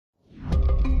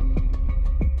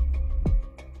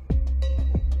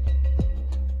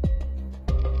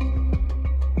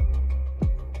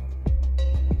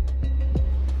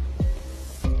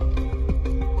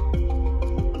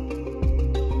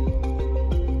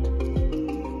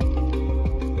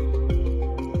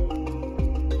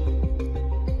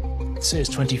 Sears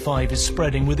 25 is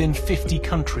spreading within 50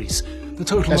 countries. The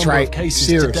total That's number right. of cases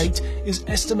Sears. to date is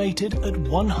estimated at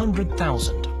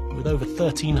 100,000, with over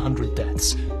 1,300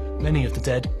 deaths. Many of the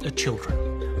dead are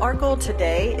children. Our goal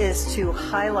today is to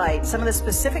highlight some of the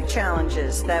specific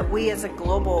challenges that we as a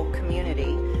global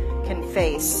community can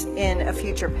face in a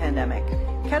future pandemic.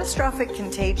 Catastrophic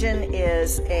contagion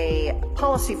is a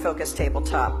policy-focused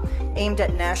tabletop aimed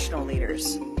at national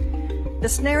leaders. The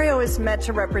scenario is meant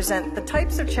to represent the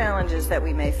types of challenges that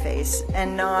we may face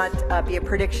and not be a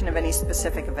prediction of any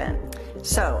specific event.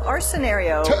 So our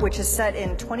scenario, which is set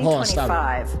in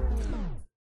 2025.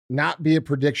 Not be a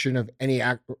prediction of any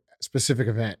specific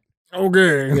event.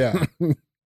 Okay. Yeah.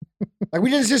 Like,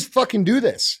 we didn't just fucking do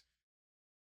this.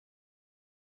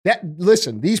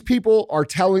 Listen, these people are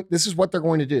telling, this is what they're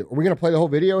going to do. Are we going to play the whole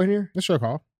video in here? Let's show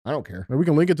call. I don't care. We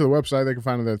can link it to the website. They can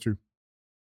find it there too.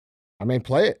 I mean,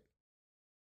 play it.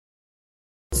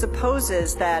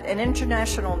 Supposes that an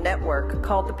international network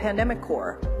called the Pandemic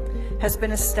Corps has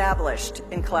been established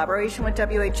in collaboration with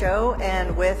WHO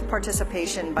and with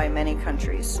participation by many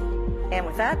countries. And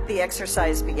with that, the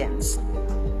exercise begins.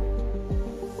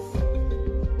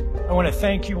 I want to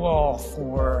thank you all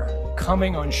for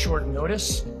coming on short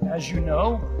notice. As you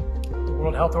know, the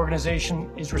World Health Organization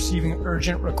is receiving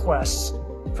urgent requests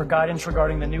for guidance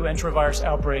regarding the new enterovirus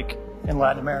outbreak in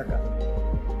Latin America.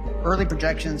 Early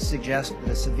projections suggest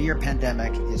that a severe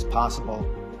pandemic is possible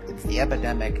if the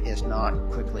epidemic is not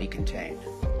quickly contained.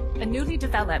 A newly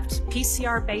developed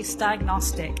PCR-based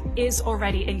diagnostic is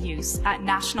already in use at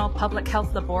national public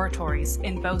health laboratories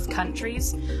in both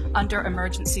countries under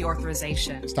emergency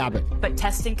authorization. Stop it. But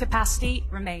testing capacity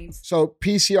remains. So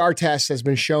PCR test has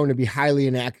been shown to be highly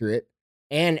inaccurate.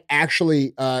 And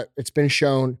actually, it's been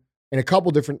shown in a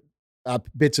couple different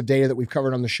bits of data that we've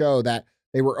covered on the show that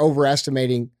they were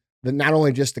overestimating not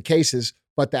only just the cases,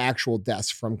 but the actual deaths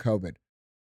from COVID.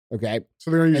 Okay. So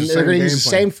they're going to use the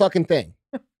same fucking thing.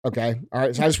 Okay. All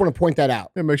right. So I just want to point that out.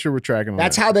 Yeah, make sure we're tracking on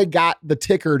That's how they got the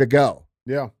ticker to go.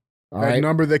 Yeah. All that right.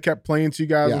 number they kept playing to you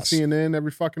guys Yes. on CNN every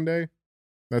fucking day.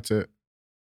 That's it.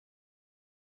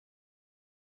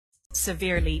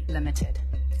 Severely limited.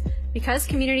 Because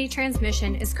community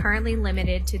transmission is currently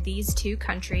limited to these two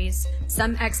countries,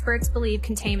 some experts believe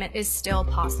containment is still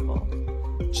possible.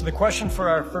 So the question for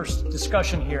our first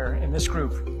discussion here in this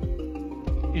group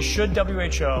is, should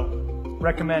WHO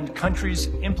recommend countries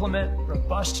implement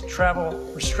robust travel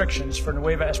restrictions for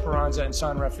Nueva Esperanza and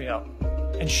San Rafael?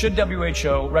 And should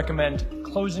WHO recommend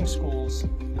closing schools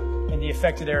in the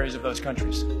affected areas of those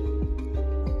countries?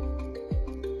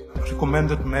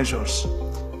 Recommended measures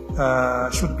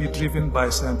should be driven by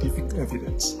scientific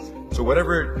evidence. So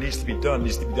whatever needs to be done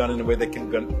in a way that can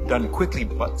be done quickly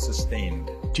but sustained.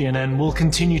 GNN will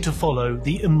continue to follow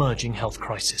the emerging health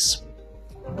crisis.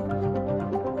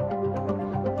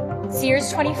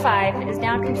 Sears 25 is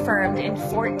now confirmed in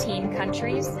 14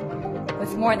 countries,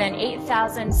 with more than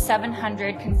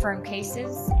 8,700 confirmed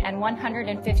cases and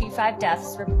 155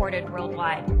 deaths reported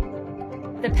worldwide.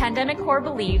 The Pandemic Corps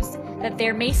believes that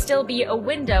there may still be a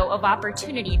window of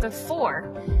opportunity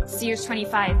before Sears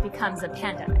 25 becomes a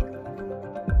pandemic.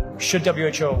 Should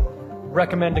WHO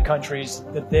recommend to countries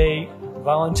that they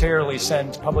voluntarily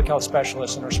send public health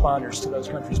specialists and responders to those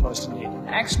countries most in need?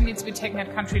 Action needs to be taken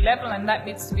at country level, and that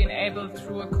needs to be enabled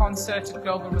through a concerted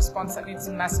global response that needs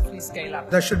to massively scale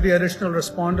up. There should be additional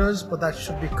responders, but that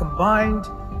should be combined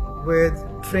with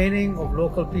training of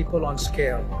local people on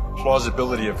scale.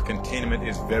 Plausibility of containment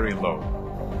is very low.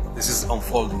 This is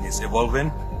unfolding, it's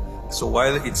evolving. So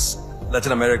while it's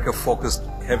Latin America focused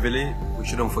heavily, we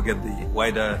shouldn't forget the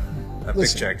wider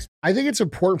picture. I think it's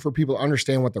important for people to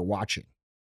understand what they're watching.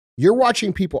 You're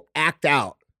watching people act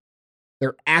out.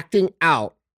 They're acting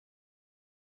out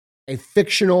a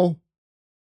fictional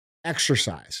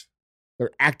exercise.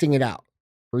 They're acting it out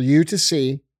for you to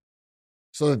see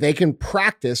so that they can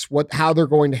practice how they're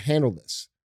going to handle this.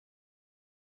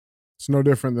 It's no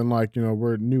different than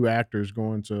we're new actors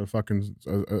going to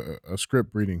a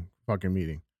script reading fucking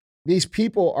meeting. These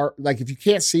people are if you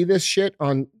can't see this shit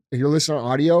if you're listening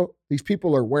on audio, These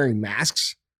people are wearing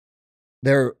masks.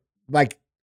 They're like,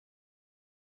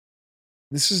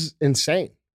 this is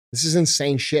insane. This is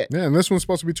insane shit. Yeah, and this one's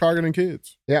supposed to be targeting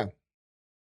kids. Yeah.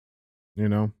 You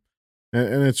know?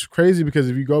 And it's crazy because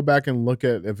if you go back and look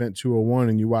at Event 201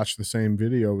 and you watch the same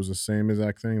video, it was the same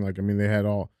exact thing. Like, I mean, they had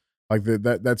all, like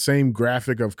that same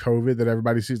graphic of COVID that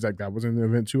everybody sees, like that was in the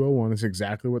Event 201. It's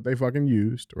exactly what they fucking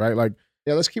used, right? Like,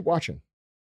 yeah, let's keep watching.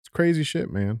 It's crazy shit,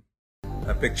 man.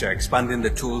 A picture, expanding the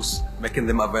tools, making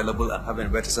them available, and having a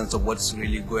better sense of what's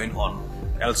really going on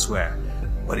elsewhere.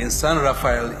 But in San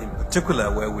Rafael in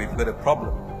particular, where we've got a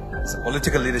problem, it's a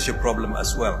political leadership problem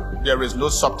as well. There is no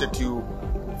substitute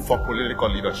for political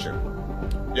leadership.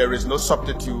 There is no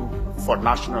substitute for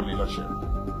national leadership.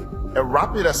 A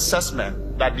rapid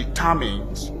assessment that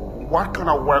determines what kind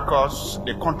of workers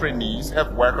the country needs,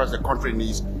 health workers the country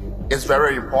needs, is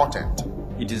very important.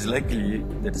 It is likely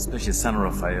that especially San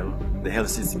Rafael, the health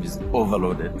system is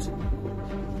overloaded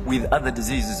with other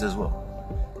diseases as well.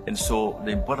 And so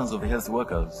the importance of health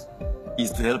workers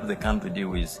is to help the country deal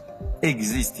with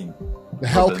existing. The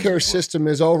healthcare system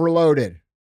is overloaded.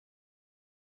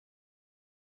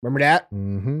 Remember that?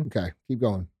 Mm-hmm. Okay, keep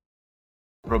going.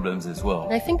 Problems as well.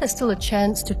 I think there's still a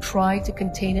chance to try to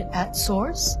contain it at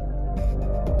source.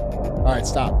 All right,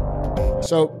 stop.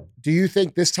 So do you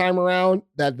think this time around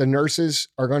that the nurses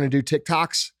are going to do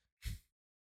TikToks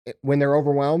when they're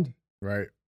overwhelmed? Right.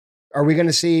 Are we going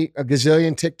to see a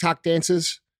gazillion TikTok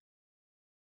dances?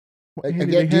 Well, Andy,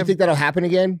 again, do you think that'll happen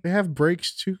again? They have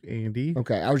breaks too, Andy.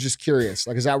 Okay, I was just curious.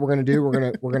 Like, is that what we're going to do?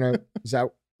 We're gonna. Is that?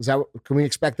 Can we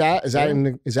expect that? Is that in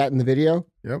the video?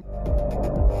 Yep.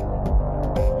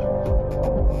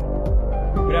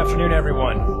 Good afternoon,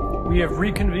 everyone. We have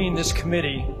reconvened this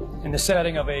committee in the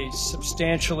setting of a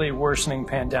substantially worsening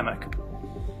pandemic.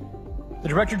 The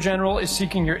Director General is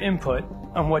seeking your input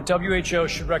on what WHO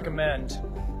should recommend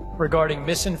regarding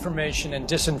misinformation and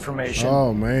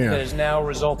disinformation that is now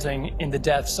resulting in the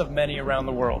deaths of many around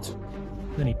the world.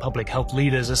 Many public health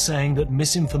leaders are saying that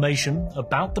misinformation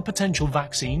about the potential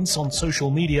vaccines on social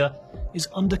media is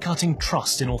undercutting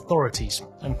trust in authorities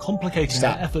and complicating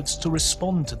their efforts to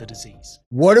respond to the disease.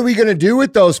 What are we going to do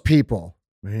with those people?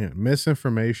 Man,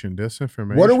 misinformation,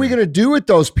 disinformation. What are we going to do with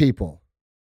those people?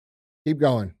 Keep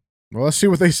going. Well, let's see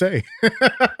what they say.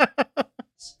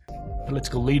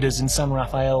 Political leaders in San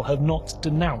Rafael have not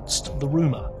denounced the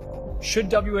rumor.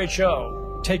 Should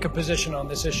WHO take a position on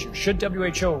this issue? Should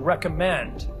WHO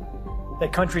recommend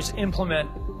that countries implement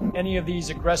any of these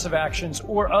aggressive actions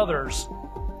or others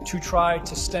to try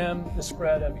to stem the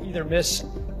spread of either mis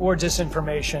or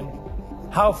disinformation?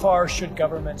 How far should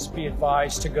governments be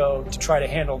advised to go to try to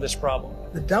handle this problem?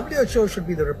 The WHO should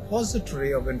be the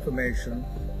repository of information,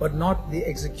 but not the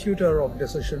executor of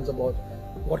decisions about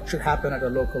what should happen at a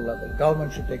local level.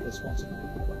 Government should take responsibility.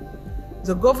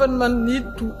 The government need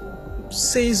to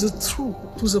say the truth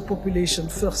to the population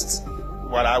first.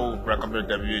 What I would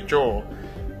recommend WHO,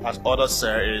 as others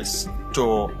say, is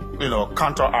to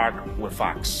counteract with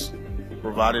facts,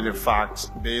 providing the facts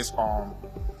based on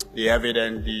the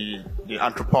evidence, the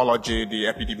anthropology, the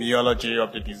epidemiology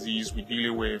of the disease we're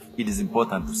dealing with. It is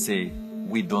important to say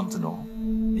we don't know.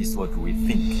 This is what we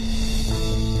think.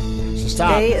 So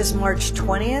stop. Today is March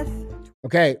 20th.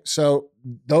 Okay, so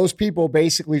those people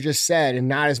basically just said, in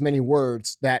not as many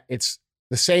words, that it's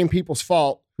the same people's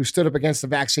fault who stood up against the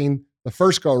vaccine the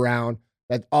first go round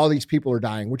that all these people are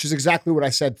dying, which is exactly what I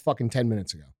said fucking 10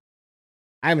 minutes ago.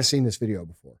 I haven't seen this video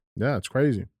before. Yeah, it's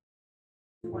crazy.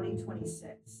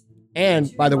 2026.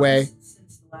 And by the way,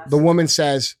 the woman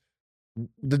says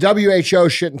the WHO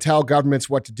shouldn't tell governments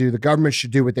what to do. The government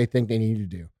should do what they think they need to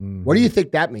do. Mm-hmm. What do you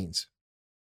think that means?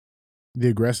 The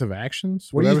aggressive actions?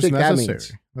 What do you think necessary. that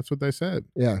means? That's what they said.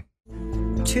 Yeah.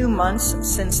 2 months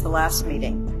since the last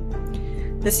meeting.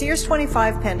 The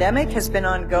SARS-25 pandemic has been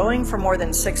ongoing for more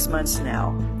than 6 months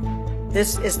now.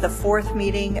 This is the 4th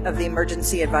meeting of the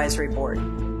Emergency Advisory Board.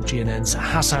 GNN's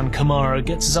Hassan Kamara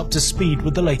gets us up to speed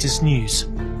with the latest news.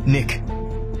 Nick,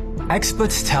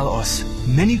 experts tell us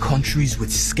many countries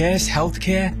with scarce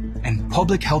healthcare and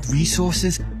public health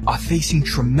resources are facing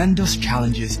tremendous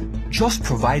challenges just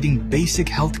providing basic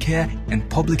healthcare and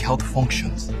public health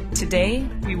functions. Today,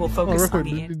 we will focus on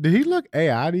the... Did he look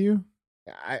AI to you?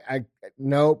 I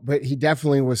no, but he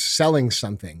definitely was selling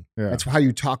something. Yeah. That's how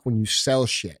you talk when you sell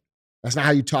shit. That's not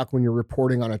how you talk when you're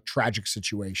reporting on a tragic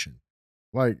situation.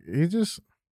 Like, he just...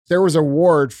 There was an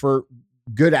award for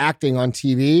good acting on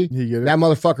TV. That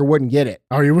motherfucker wouldn't get it.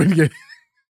 Oh, you wouldn't get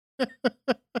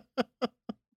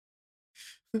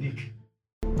it.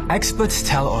 Experts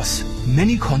tell us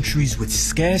many countries with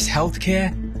scarce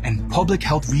healthcare and public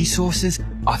health resources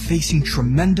are facing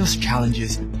tremendous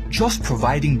challenges just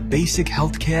providing basic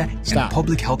healthcare and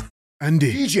public health.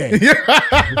 Andy. DJ.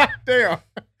 Damn.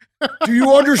 Do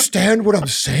you understand what I'm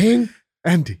saying?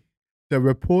 Andy, the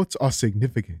reports are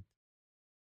significant.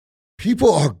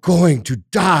 People are going to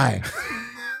die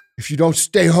if you don't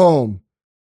stay home.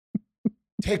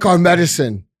 Take our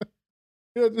medicine.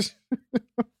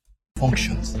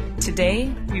 Functions.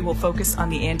 Today, we will focus on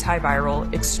the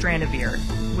antiviral Extranavir,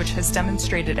 which has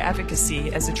demonstrated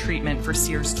efficacy as a treatment for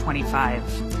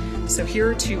SEERS-25. So here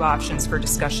are two options for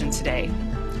discussion today.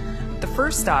 The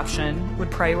first option would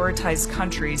prioritize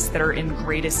countries that are in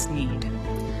greatest need.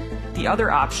 The other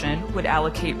option would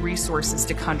allocate resources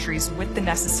to countries with the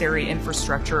necessary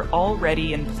infrastructure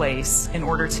already in place in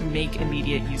order to make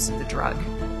immediate use of the drug.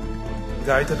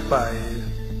 Guided by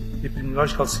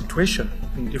epidemiological situation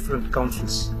in different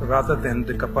countries rather than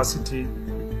the capacity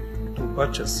to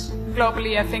purchase.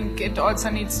 Globally, I think it also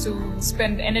needs to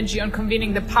spend energy on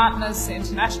convening the partners, the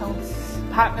international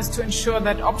partners, to ensure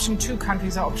that option 2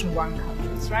 countries are option 1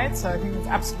 countries, right? So I think it's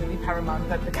absolutely paramount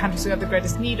that the countries who have the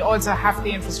greatest need also have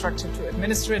the infrastructure to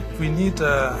administer it. We need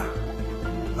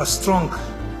a strong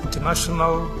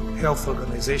international health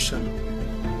organization.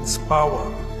 It's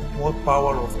more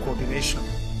power of coordination.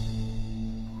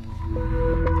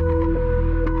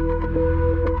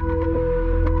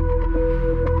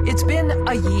 It's been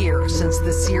a year since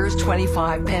the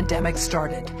SEERS-25 pandemic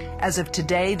started. As of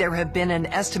today, there have been an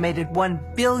estimated 1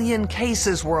 billion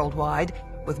cases worldwide,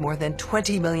 with more than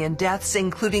 20 million deaths,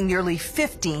 including nearly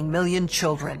 15 million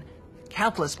children.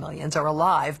 Countless millions are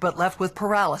alive but left with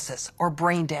paralysis or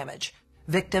brain damage.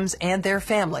 Victims and their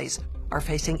families are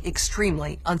facing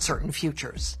extremely uncertain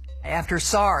futures. After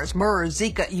SARS, MERS,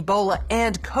 Zika, Ebola,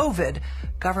 and COVID,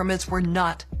 governments were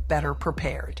not better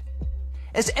prepared.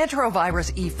 As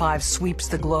enterovirus E5 sweeps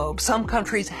the globe, some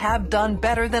countries have done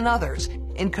better than others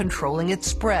in controlling its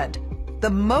spread. The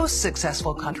most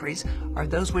successful countries are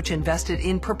those which invested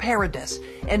in preparedness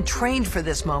and trained for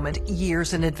this moment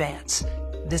years in advance.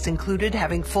 This included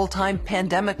having full-time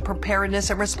pandemic preparedness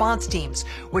and response teams,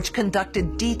 which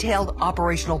conducted detailed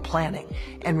operational planning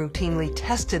and routinely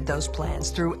tested those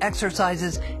plans through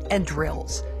exercises and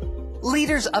drills.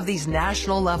 Leaders of these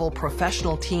national-level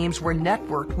professional teams were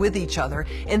networked with each other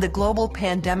in the Global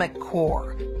Pandemic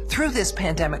Core. Through this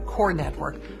Pandemic Core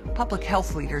network, public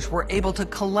health leaders were able to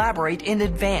collaborate in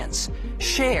advance,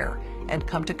 share, and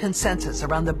come to consensus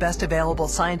around the best available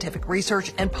scientific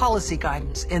research and policy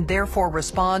guidance, and therefore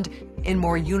respond in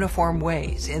more uniform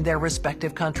ways in their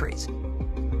respective countries.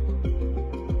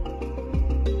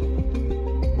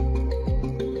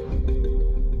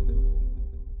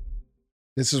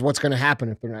 This is what's going to happen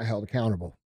if they're not held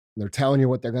accountable. They're telling you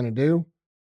what they're going to do.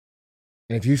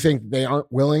 And if you think they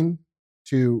aren't willing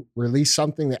to release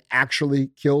something that actually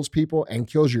kills people and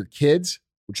kills your kids,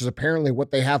 which is apparently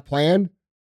what they have planned,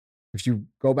 if you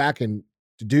go back and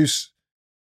deduce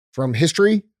from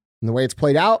history and the way it's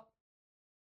played out,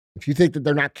 if you think that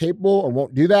they're not capable or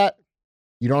won't do that,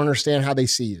 you don't understand how they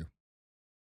see you.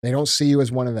 They don't see you as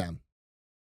one of them.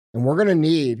 And we're going to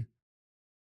need,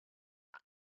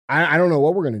 I don't know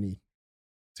what we're going to need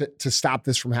to stop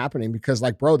this from happening, because,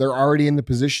 like, bro, they're already in the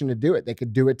position to do it. They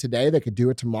could do it today. They could do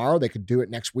it tomorrow. They could do it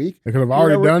next week. They could have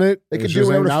already done it. They could do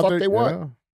whatever the fuck they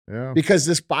want. Yeah. Because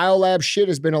this biolab shit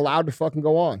has been allowed to fucking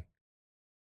go on.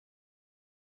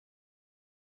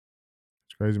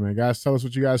 It's crazy, man. Guys, tell us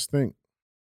what you guys think.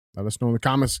 Let us know in the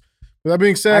comments. With that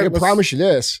being said, I can promise you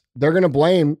this. They're going to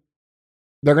blame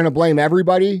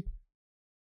everybody.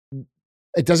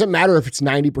 It doesn't matter if it's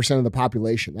 90% of the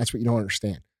population. That's what you don't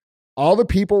understand. All the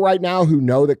people right now who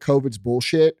know that COVID's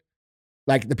bullshit,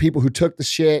 like the people who took the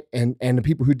shit and the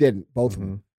people who didn't, both of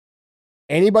them.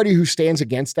 Anybody who stands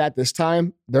against that this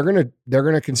time, they're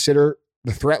gonna consider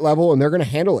the threat level, and they're gonna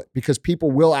handle it, because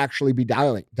people will actually be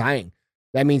dying.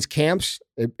 That means camps.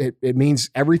 It means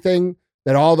everything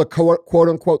that all the quote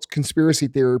unquote conspiracy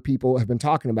theory people have been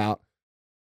talking about.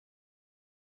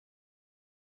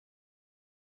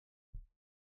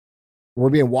 We're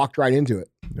being walked right into it.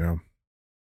 Yeah.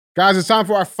 Guys, it's time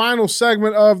for our final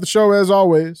segment of the show, as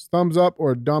always. Thumbs up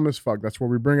or dumb as fuck. That's where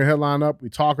we bring a headline up, we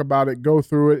talk about it, go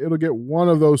through it. It'll get one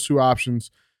of those two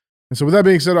options. And so with that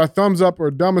being said, our thumbs up or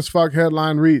dumb as fuck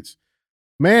headline reads,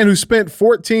 man who spent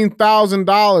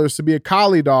 $14,000 to be a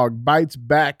collie dog bites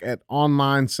back at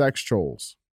online sex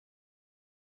trolls.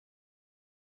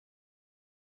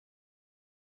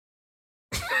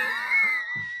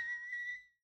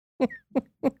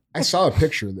 I saw a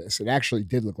picture of this. It actually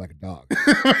did look like a dog.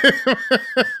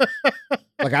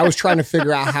 Like, I was trying to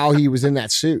figure out how he was in that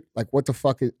suit. Like, what the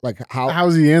fuck is, like,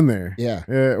 how's he in there? Yeah.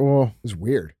 Well, it was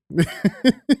weird.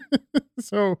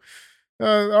 So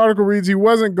The article reads, he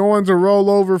wasn't going to roll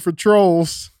over for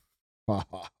trolls.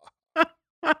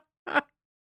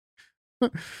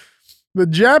 The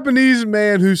Japanese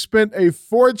man who spent a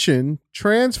fortune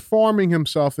transforming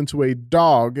himself into a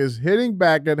dog is hitting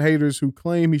back at haters who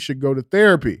claim he should go to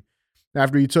therapy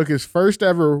after he took his first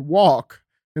ever walk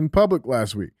in public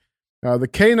last week. The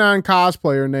canine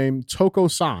cosplayer named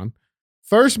Toko-san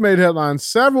first made headlines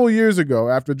several years ago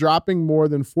after dropping more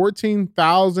than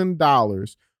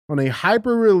 $14,000 on a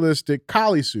hyper-realistic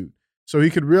collie suit so he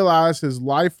could realize his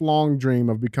lifelong dream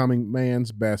of becoming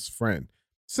man's best friend.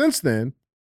 Since then,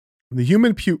 the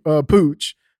human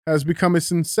pooch has become a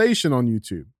sensation on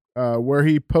YouTube, where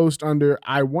he posts under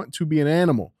 "I want to be an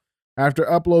animal" after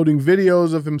uploading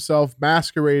videos of himself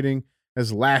masquerading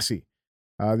as Lassie.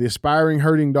 The aspiring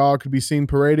herding dog could be seen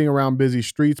parading around busy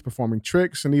streets, performing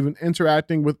tricks, and even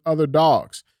interacting with other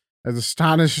dogs, as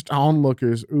astonished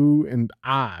onlookers ooh and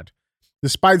ahhed.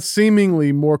 Despite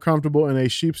seemingly more comfortable in a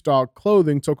sheepdog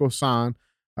clothing, Toko-san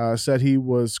said he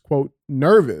was, quote,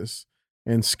 nervous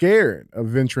and scared of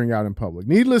venturing out in public.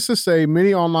 Needless to say,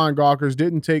 many online gawkers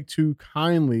didn't take too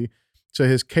kindly to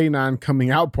his canine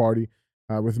coming out party,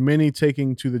 with many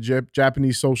taking to the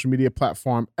Japanese social media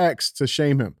platform X to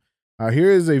shame him.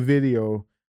 Here is a video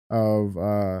of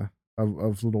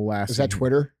little Lassie. Is that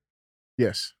Twitter?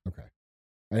 Yes. Okay.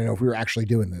 I didn't know if we were actually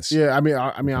doing this. Yeah, I mean,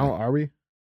 are we?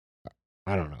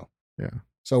 I don't know. Yeah.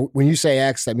 So when you say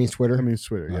X, that means Twitter? That means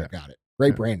Twitter, Oh, yeah. got it.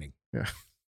 Great Yeah. branding. Yeah.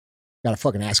 Got to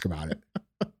fucking ask about it.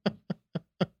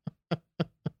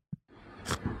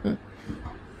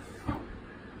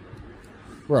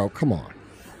 Bro, come on.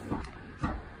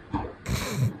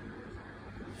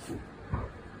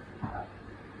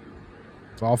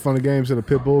 It's all fun and games till the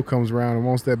pit bull comes around and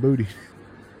wants that booty.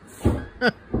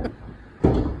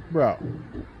 Bro.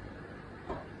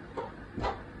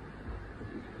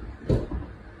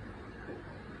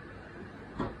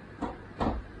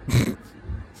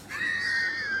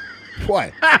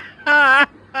 What?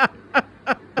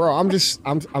 Bro, I'm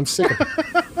sick of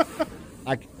it.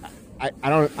 I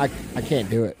can't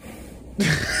do it.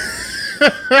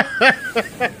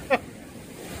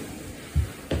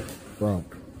 Bro.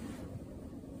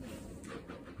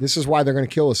 This is why they're going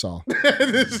to kill us all.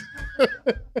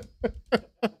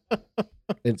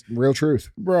 It's real truth.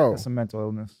 Bro. That's a mental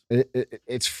illness.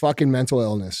 It's fucking mental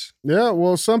illness. Yeah,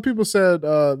 well, some people said,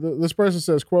 this person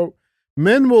says, quote,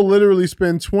 men will literally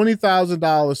spend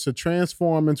 $20,000 to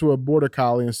transform into a border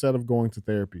collie instead of going to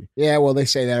therapy. Yeah, well, they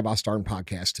say that about starting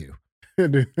podcasts too.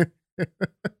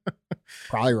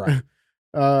 Probably right.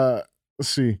 Let's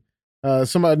see.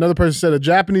 Another person said a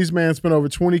Japanese man spent over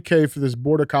 $20K for this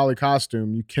border collie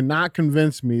costume. You cannot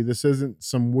convince me this isn't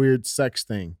some weird sex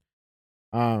thing.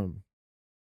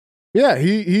 Yeah,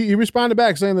 he responded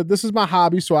back saying that this is my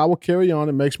hobby, so I will carry on.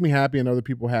 It makes me happy and other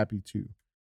people happy too.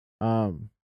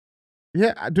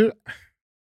 Yeah, I do.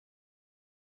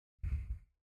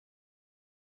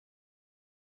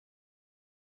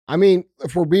 I mean,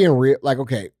 if we're being real, like,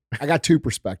 okay, I got two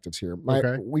perspectives here.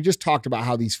 Okay. We just talked about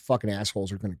how these fucking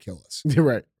assholes are going to kill us.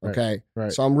 Right. Okay.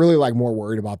 Right. So I'm really like more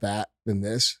worried about that than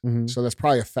this. Mhm. So that's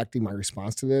probably affecting my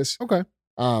response to this. Okay.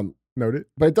 Noted.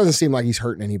 But it doesn't seem like he's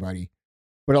hurting anybody.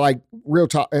 But like real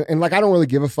talk, and like I don't really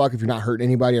give a fuck if you're not hurting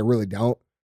anybody. I really don't.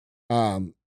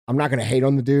 I'm not going to hate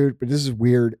on the dude, but this is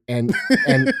weird, and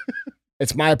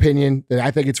it's my opinion that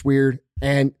I think it's weird.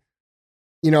 And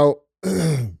you know,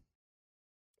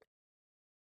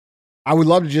 I would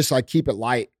love to just like keep it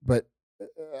light, but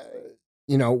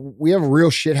you know, we have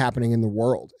real shit happening in the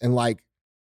world, and like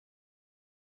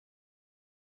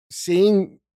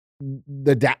seeing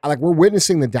like we're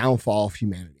witnessing the downfall of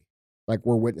humanity. Like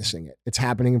we're witnessing it. It's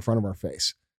happening in front of our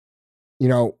face. You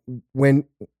know, when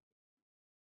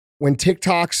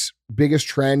TikTok's biggest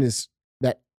trend is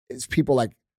people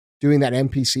like doing that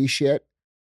NPC shit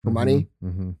for money,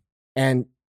 and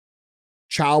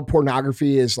child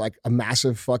pornography is like a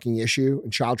massive fucking issue,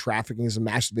 and child trafficking is a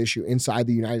massive issue inside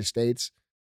the United States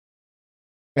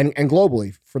and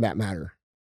globally for that matter.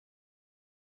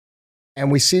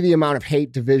 And we see the amount of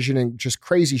hate, division, and just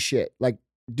crazy shit. Like,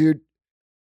 dude,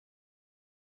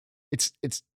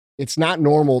 it's not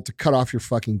normal to cut off your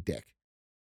fucking dick.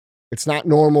 It's not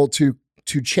normal to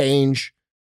change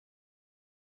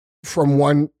from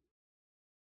one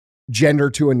gender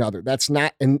to another. That's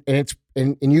not, and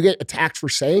you get attacked for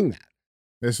saying that.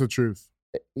 It's the truth.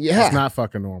 Yeah. It's not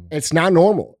fucking normal. It's not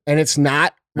normal. And it's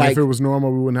not And like, if it was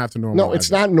normal, we wouldn't have to normalize no, it's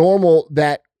it. not normal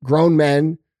that grown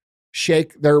men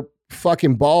shake their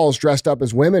fucking balls dressed up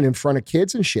as women in front of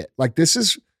kids and shit. Like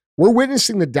we're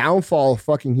witnessing the downfall of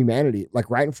fucking humanity, like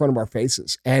right in front of our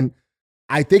faces. And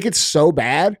I think it's so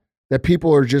bad that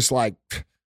people are just like,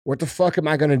 what the fuck am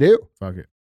I going to do? Fuck it.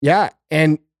 Yeah.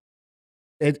 And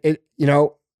it, you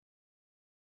know,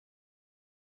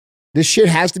 this shit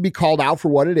has to be called out for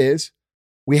what it is.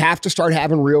 We have to start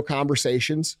having real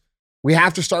conversations. We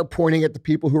have to start pointing at the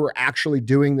people who are actually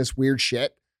doing this weird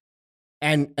shit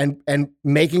and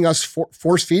making us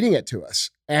force feeding it to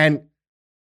us. And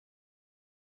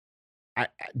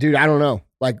dude, I don't know,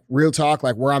 like real talk,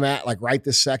 like where I'm at, like right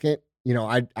this second, you know,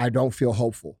 I don't feel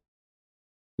hopeful.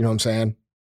 You know what I'm saying?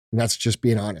 And that's just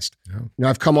being honest. Yeah. You know,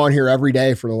 I've come on here every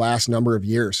day for the last number of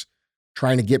years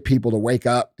trying to get people to wake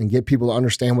up and get people to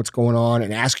understand what's going on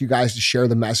and ask you guys to share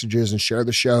the messages and share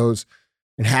the shows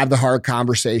and have the hard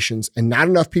conversations. And not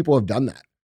enough people have done that.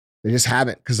 They just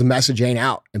haven't, because the message ain't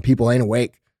out and people ain't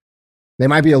awake. They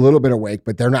might be a little bit awake,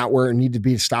 but they're not where it need to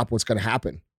be to stop what's going to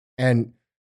happen. And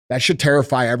that should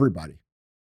terrify everybody,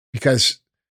 because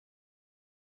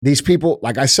these people,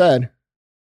 like I said,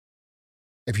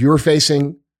 if you were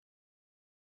facing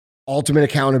ultimate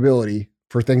accountability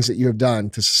for things that you have done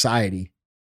to society,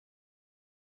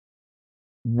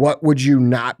 what would you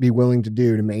not be willing to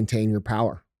do to maintain your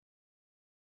power?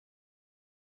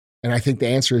 And I think the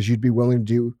answer is you'd be willing to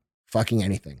do fucking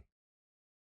anything.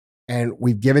 And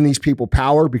we've given these people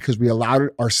power because we allowed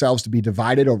ourselves to be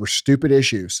divided over stupid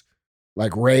issues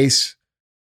like race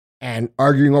and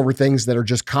arguing over things that are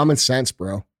just common sense,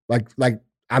 bro. Like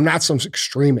I'm not some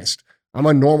extremist. I'm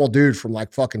a normal dude from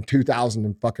like fucking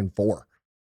 2004.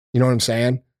 You know what I'm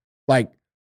saying? Like,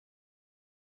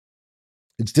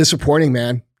 it's disappointing,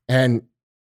 man. And,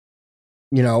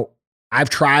 you know, I've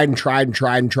tried and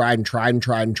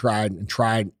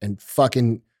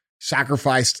fucking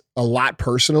sacrificed a lot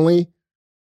personally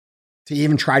to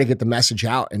even try to get the message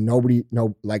out. And nobody,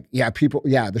 like, yeah, people,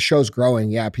 yeah, the show's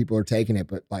growing. Yeah, people are taking it,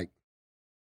 but like,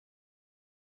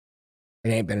 it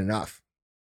ain't been enough.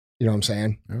 You know what I'm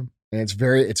saying? Yeah. And it's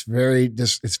very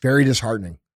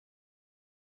disheartening.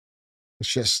 It's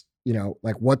just, you know,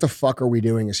 like, what the fuck are we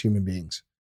doing as human beings?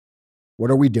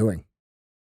 What are we doing?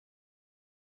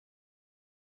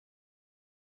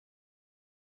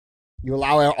 You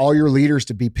allow all your leaders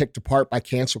to be picked apart by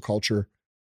cancel culture,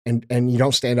 and you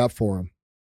don't stand up for them.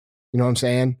 You know what I'm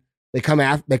saying? They come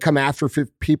after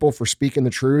people for speaking the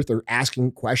truth or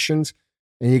asking questions,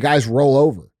 and you guys roll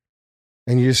over.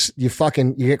 And you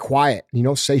get quiet. You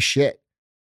don't say shit.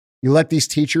 You let these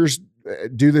teachers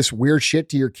do this weird shit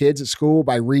to your kids at school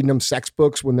by reading them sex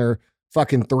books when they're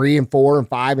fucking 3 and 4 and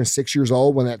 5 and 6 years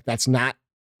old, when that's not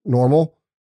normal.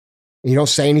 And you don't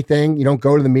say anything. You don't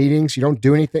go to the meetings. You don't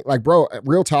do anything. Like, bro,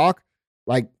 real talk.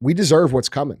 Like, we deserve what's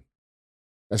coming.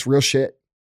 That's real shit.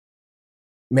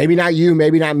 Maybe not you,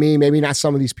 maybe not me, maybe not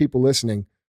some of these people listening.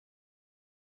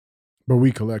 But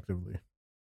we collectively.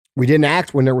 We didn't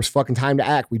act when there was fucking time to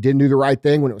act. We didn't do the right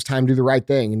thing when it was time to do the right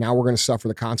thing. And now we're going to suffer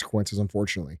the consequences,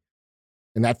 unfortunately.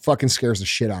 And that fucking scares the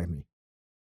shit out of me.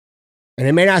 And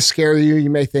it may not scare you. You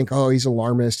may think, oh, he's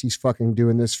alarmist. He's fucking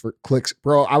doing this for clicks.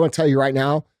 Bro, I want to tell you right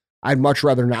now, I'd much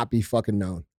rather not be fucking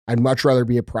known. I'd much rather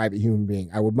be a private human being.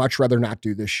 I would much rather not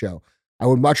do this show. I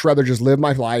would much rather just live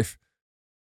my life.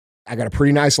 I got a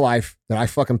pretty nice life that I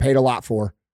fucking paid a lot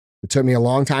for. It took me a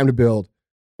long time to build.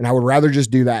 And I would rather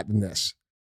just do that than this.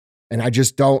 And I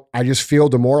just feel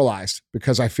demoralized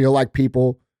because I feel like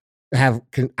people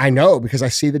I know, because I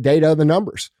see the data of the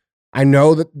numbers. I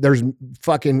know that there's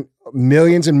fucking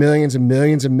millions and millions and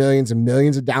millions and millions and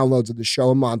millions of downloads of the show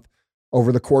a month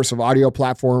over the course of audio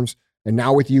platforms. And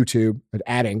now with YouTube and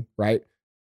adding, right?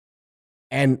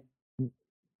 And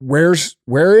where is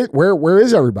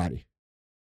everybody?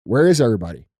 Where is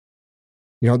everybody?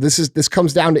 You know, this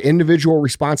comes down to individual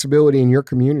responsibility in your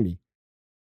community.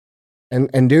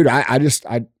 And dude, I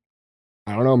don't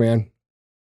know, man.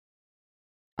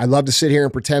 I'd love to sit here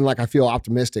and pretend like I feel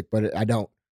optimistic, but I don't.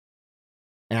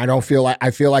 And I feel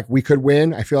like we could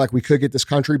win. I feel like we could get this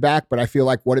country back, but I feel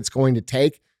like what it's going to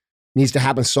take needs to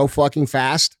happen so fucking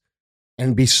fast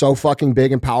and be so fucking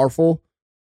big and powerful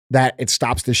that it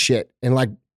stops this shit. And like,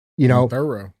 you know,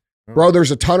 thorough. Bro,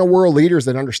 there's a ton of world leaders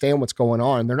that understand what's going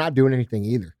on. They're not doing anything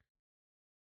either.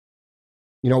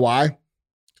 You know why?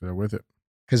 They're with it.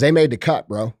 Because they made the cut,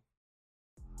 bro.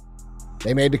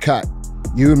 They made the cut.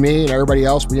 You and me and everybody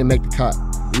else, we didn't make the cut.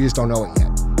 We just don't know it yet.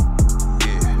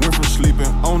 Yeah. Went from sleeping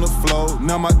on the floor,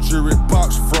 now my jewelry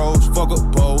box froze. Fuck a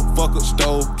bowl, fuck a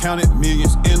stove, counted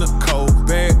millions in a cold.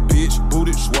 Bad bitch,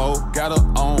 booted swole, got her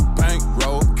on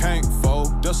bankroll, can't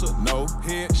fold, just a no.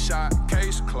 Headshot,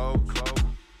 case closed.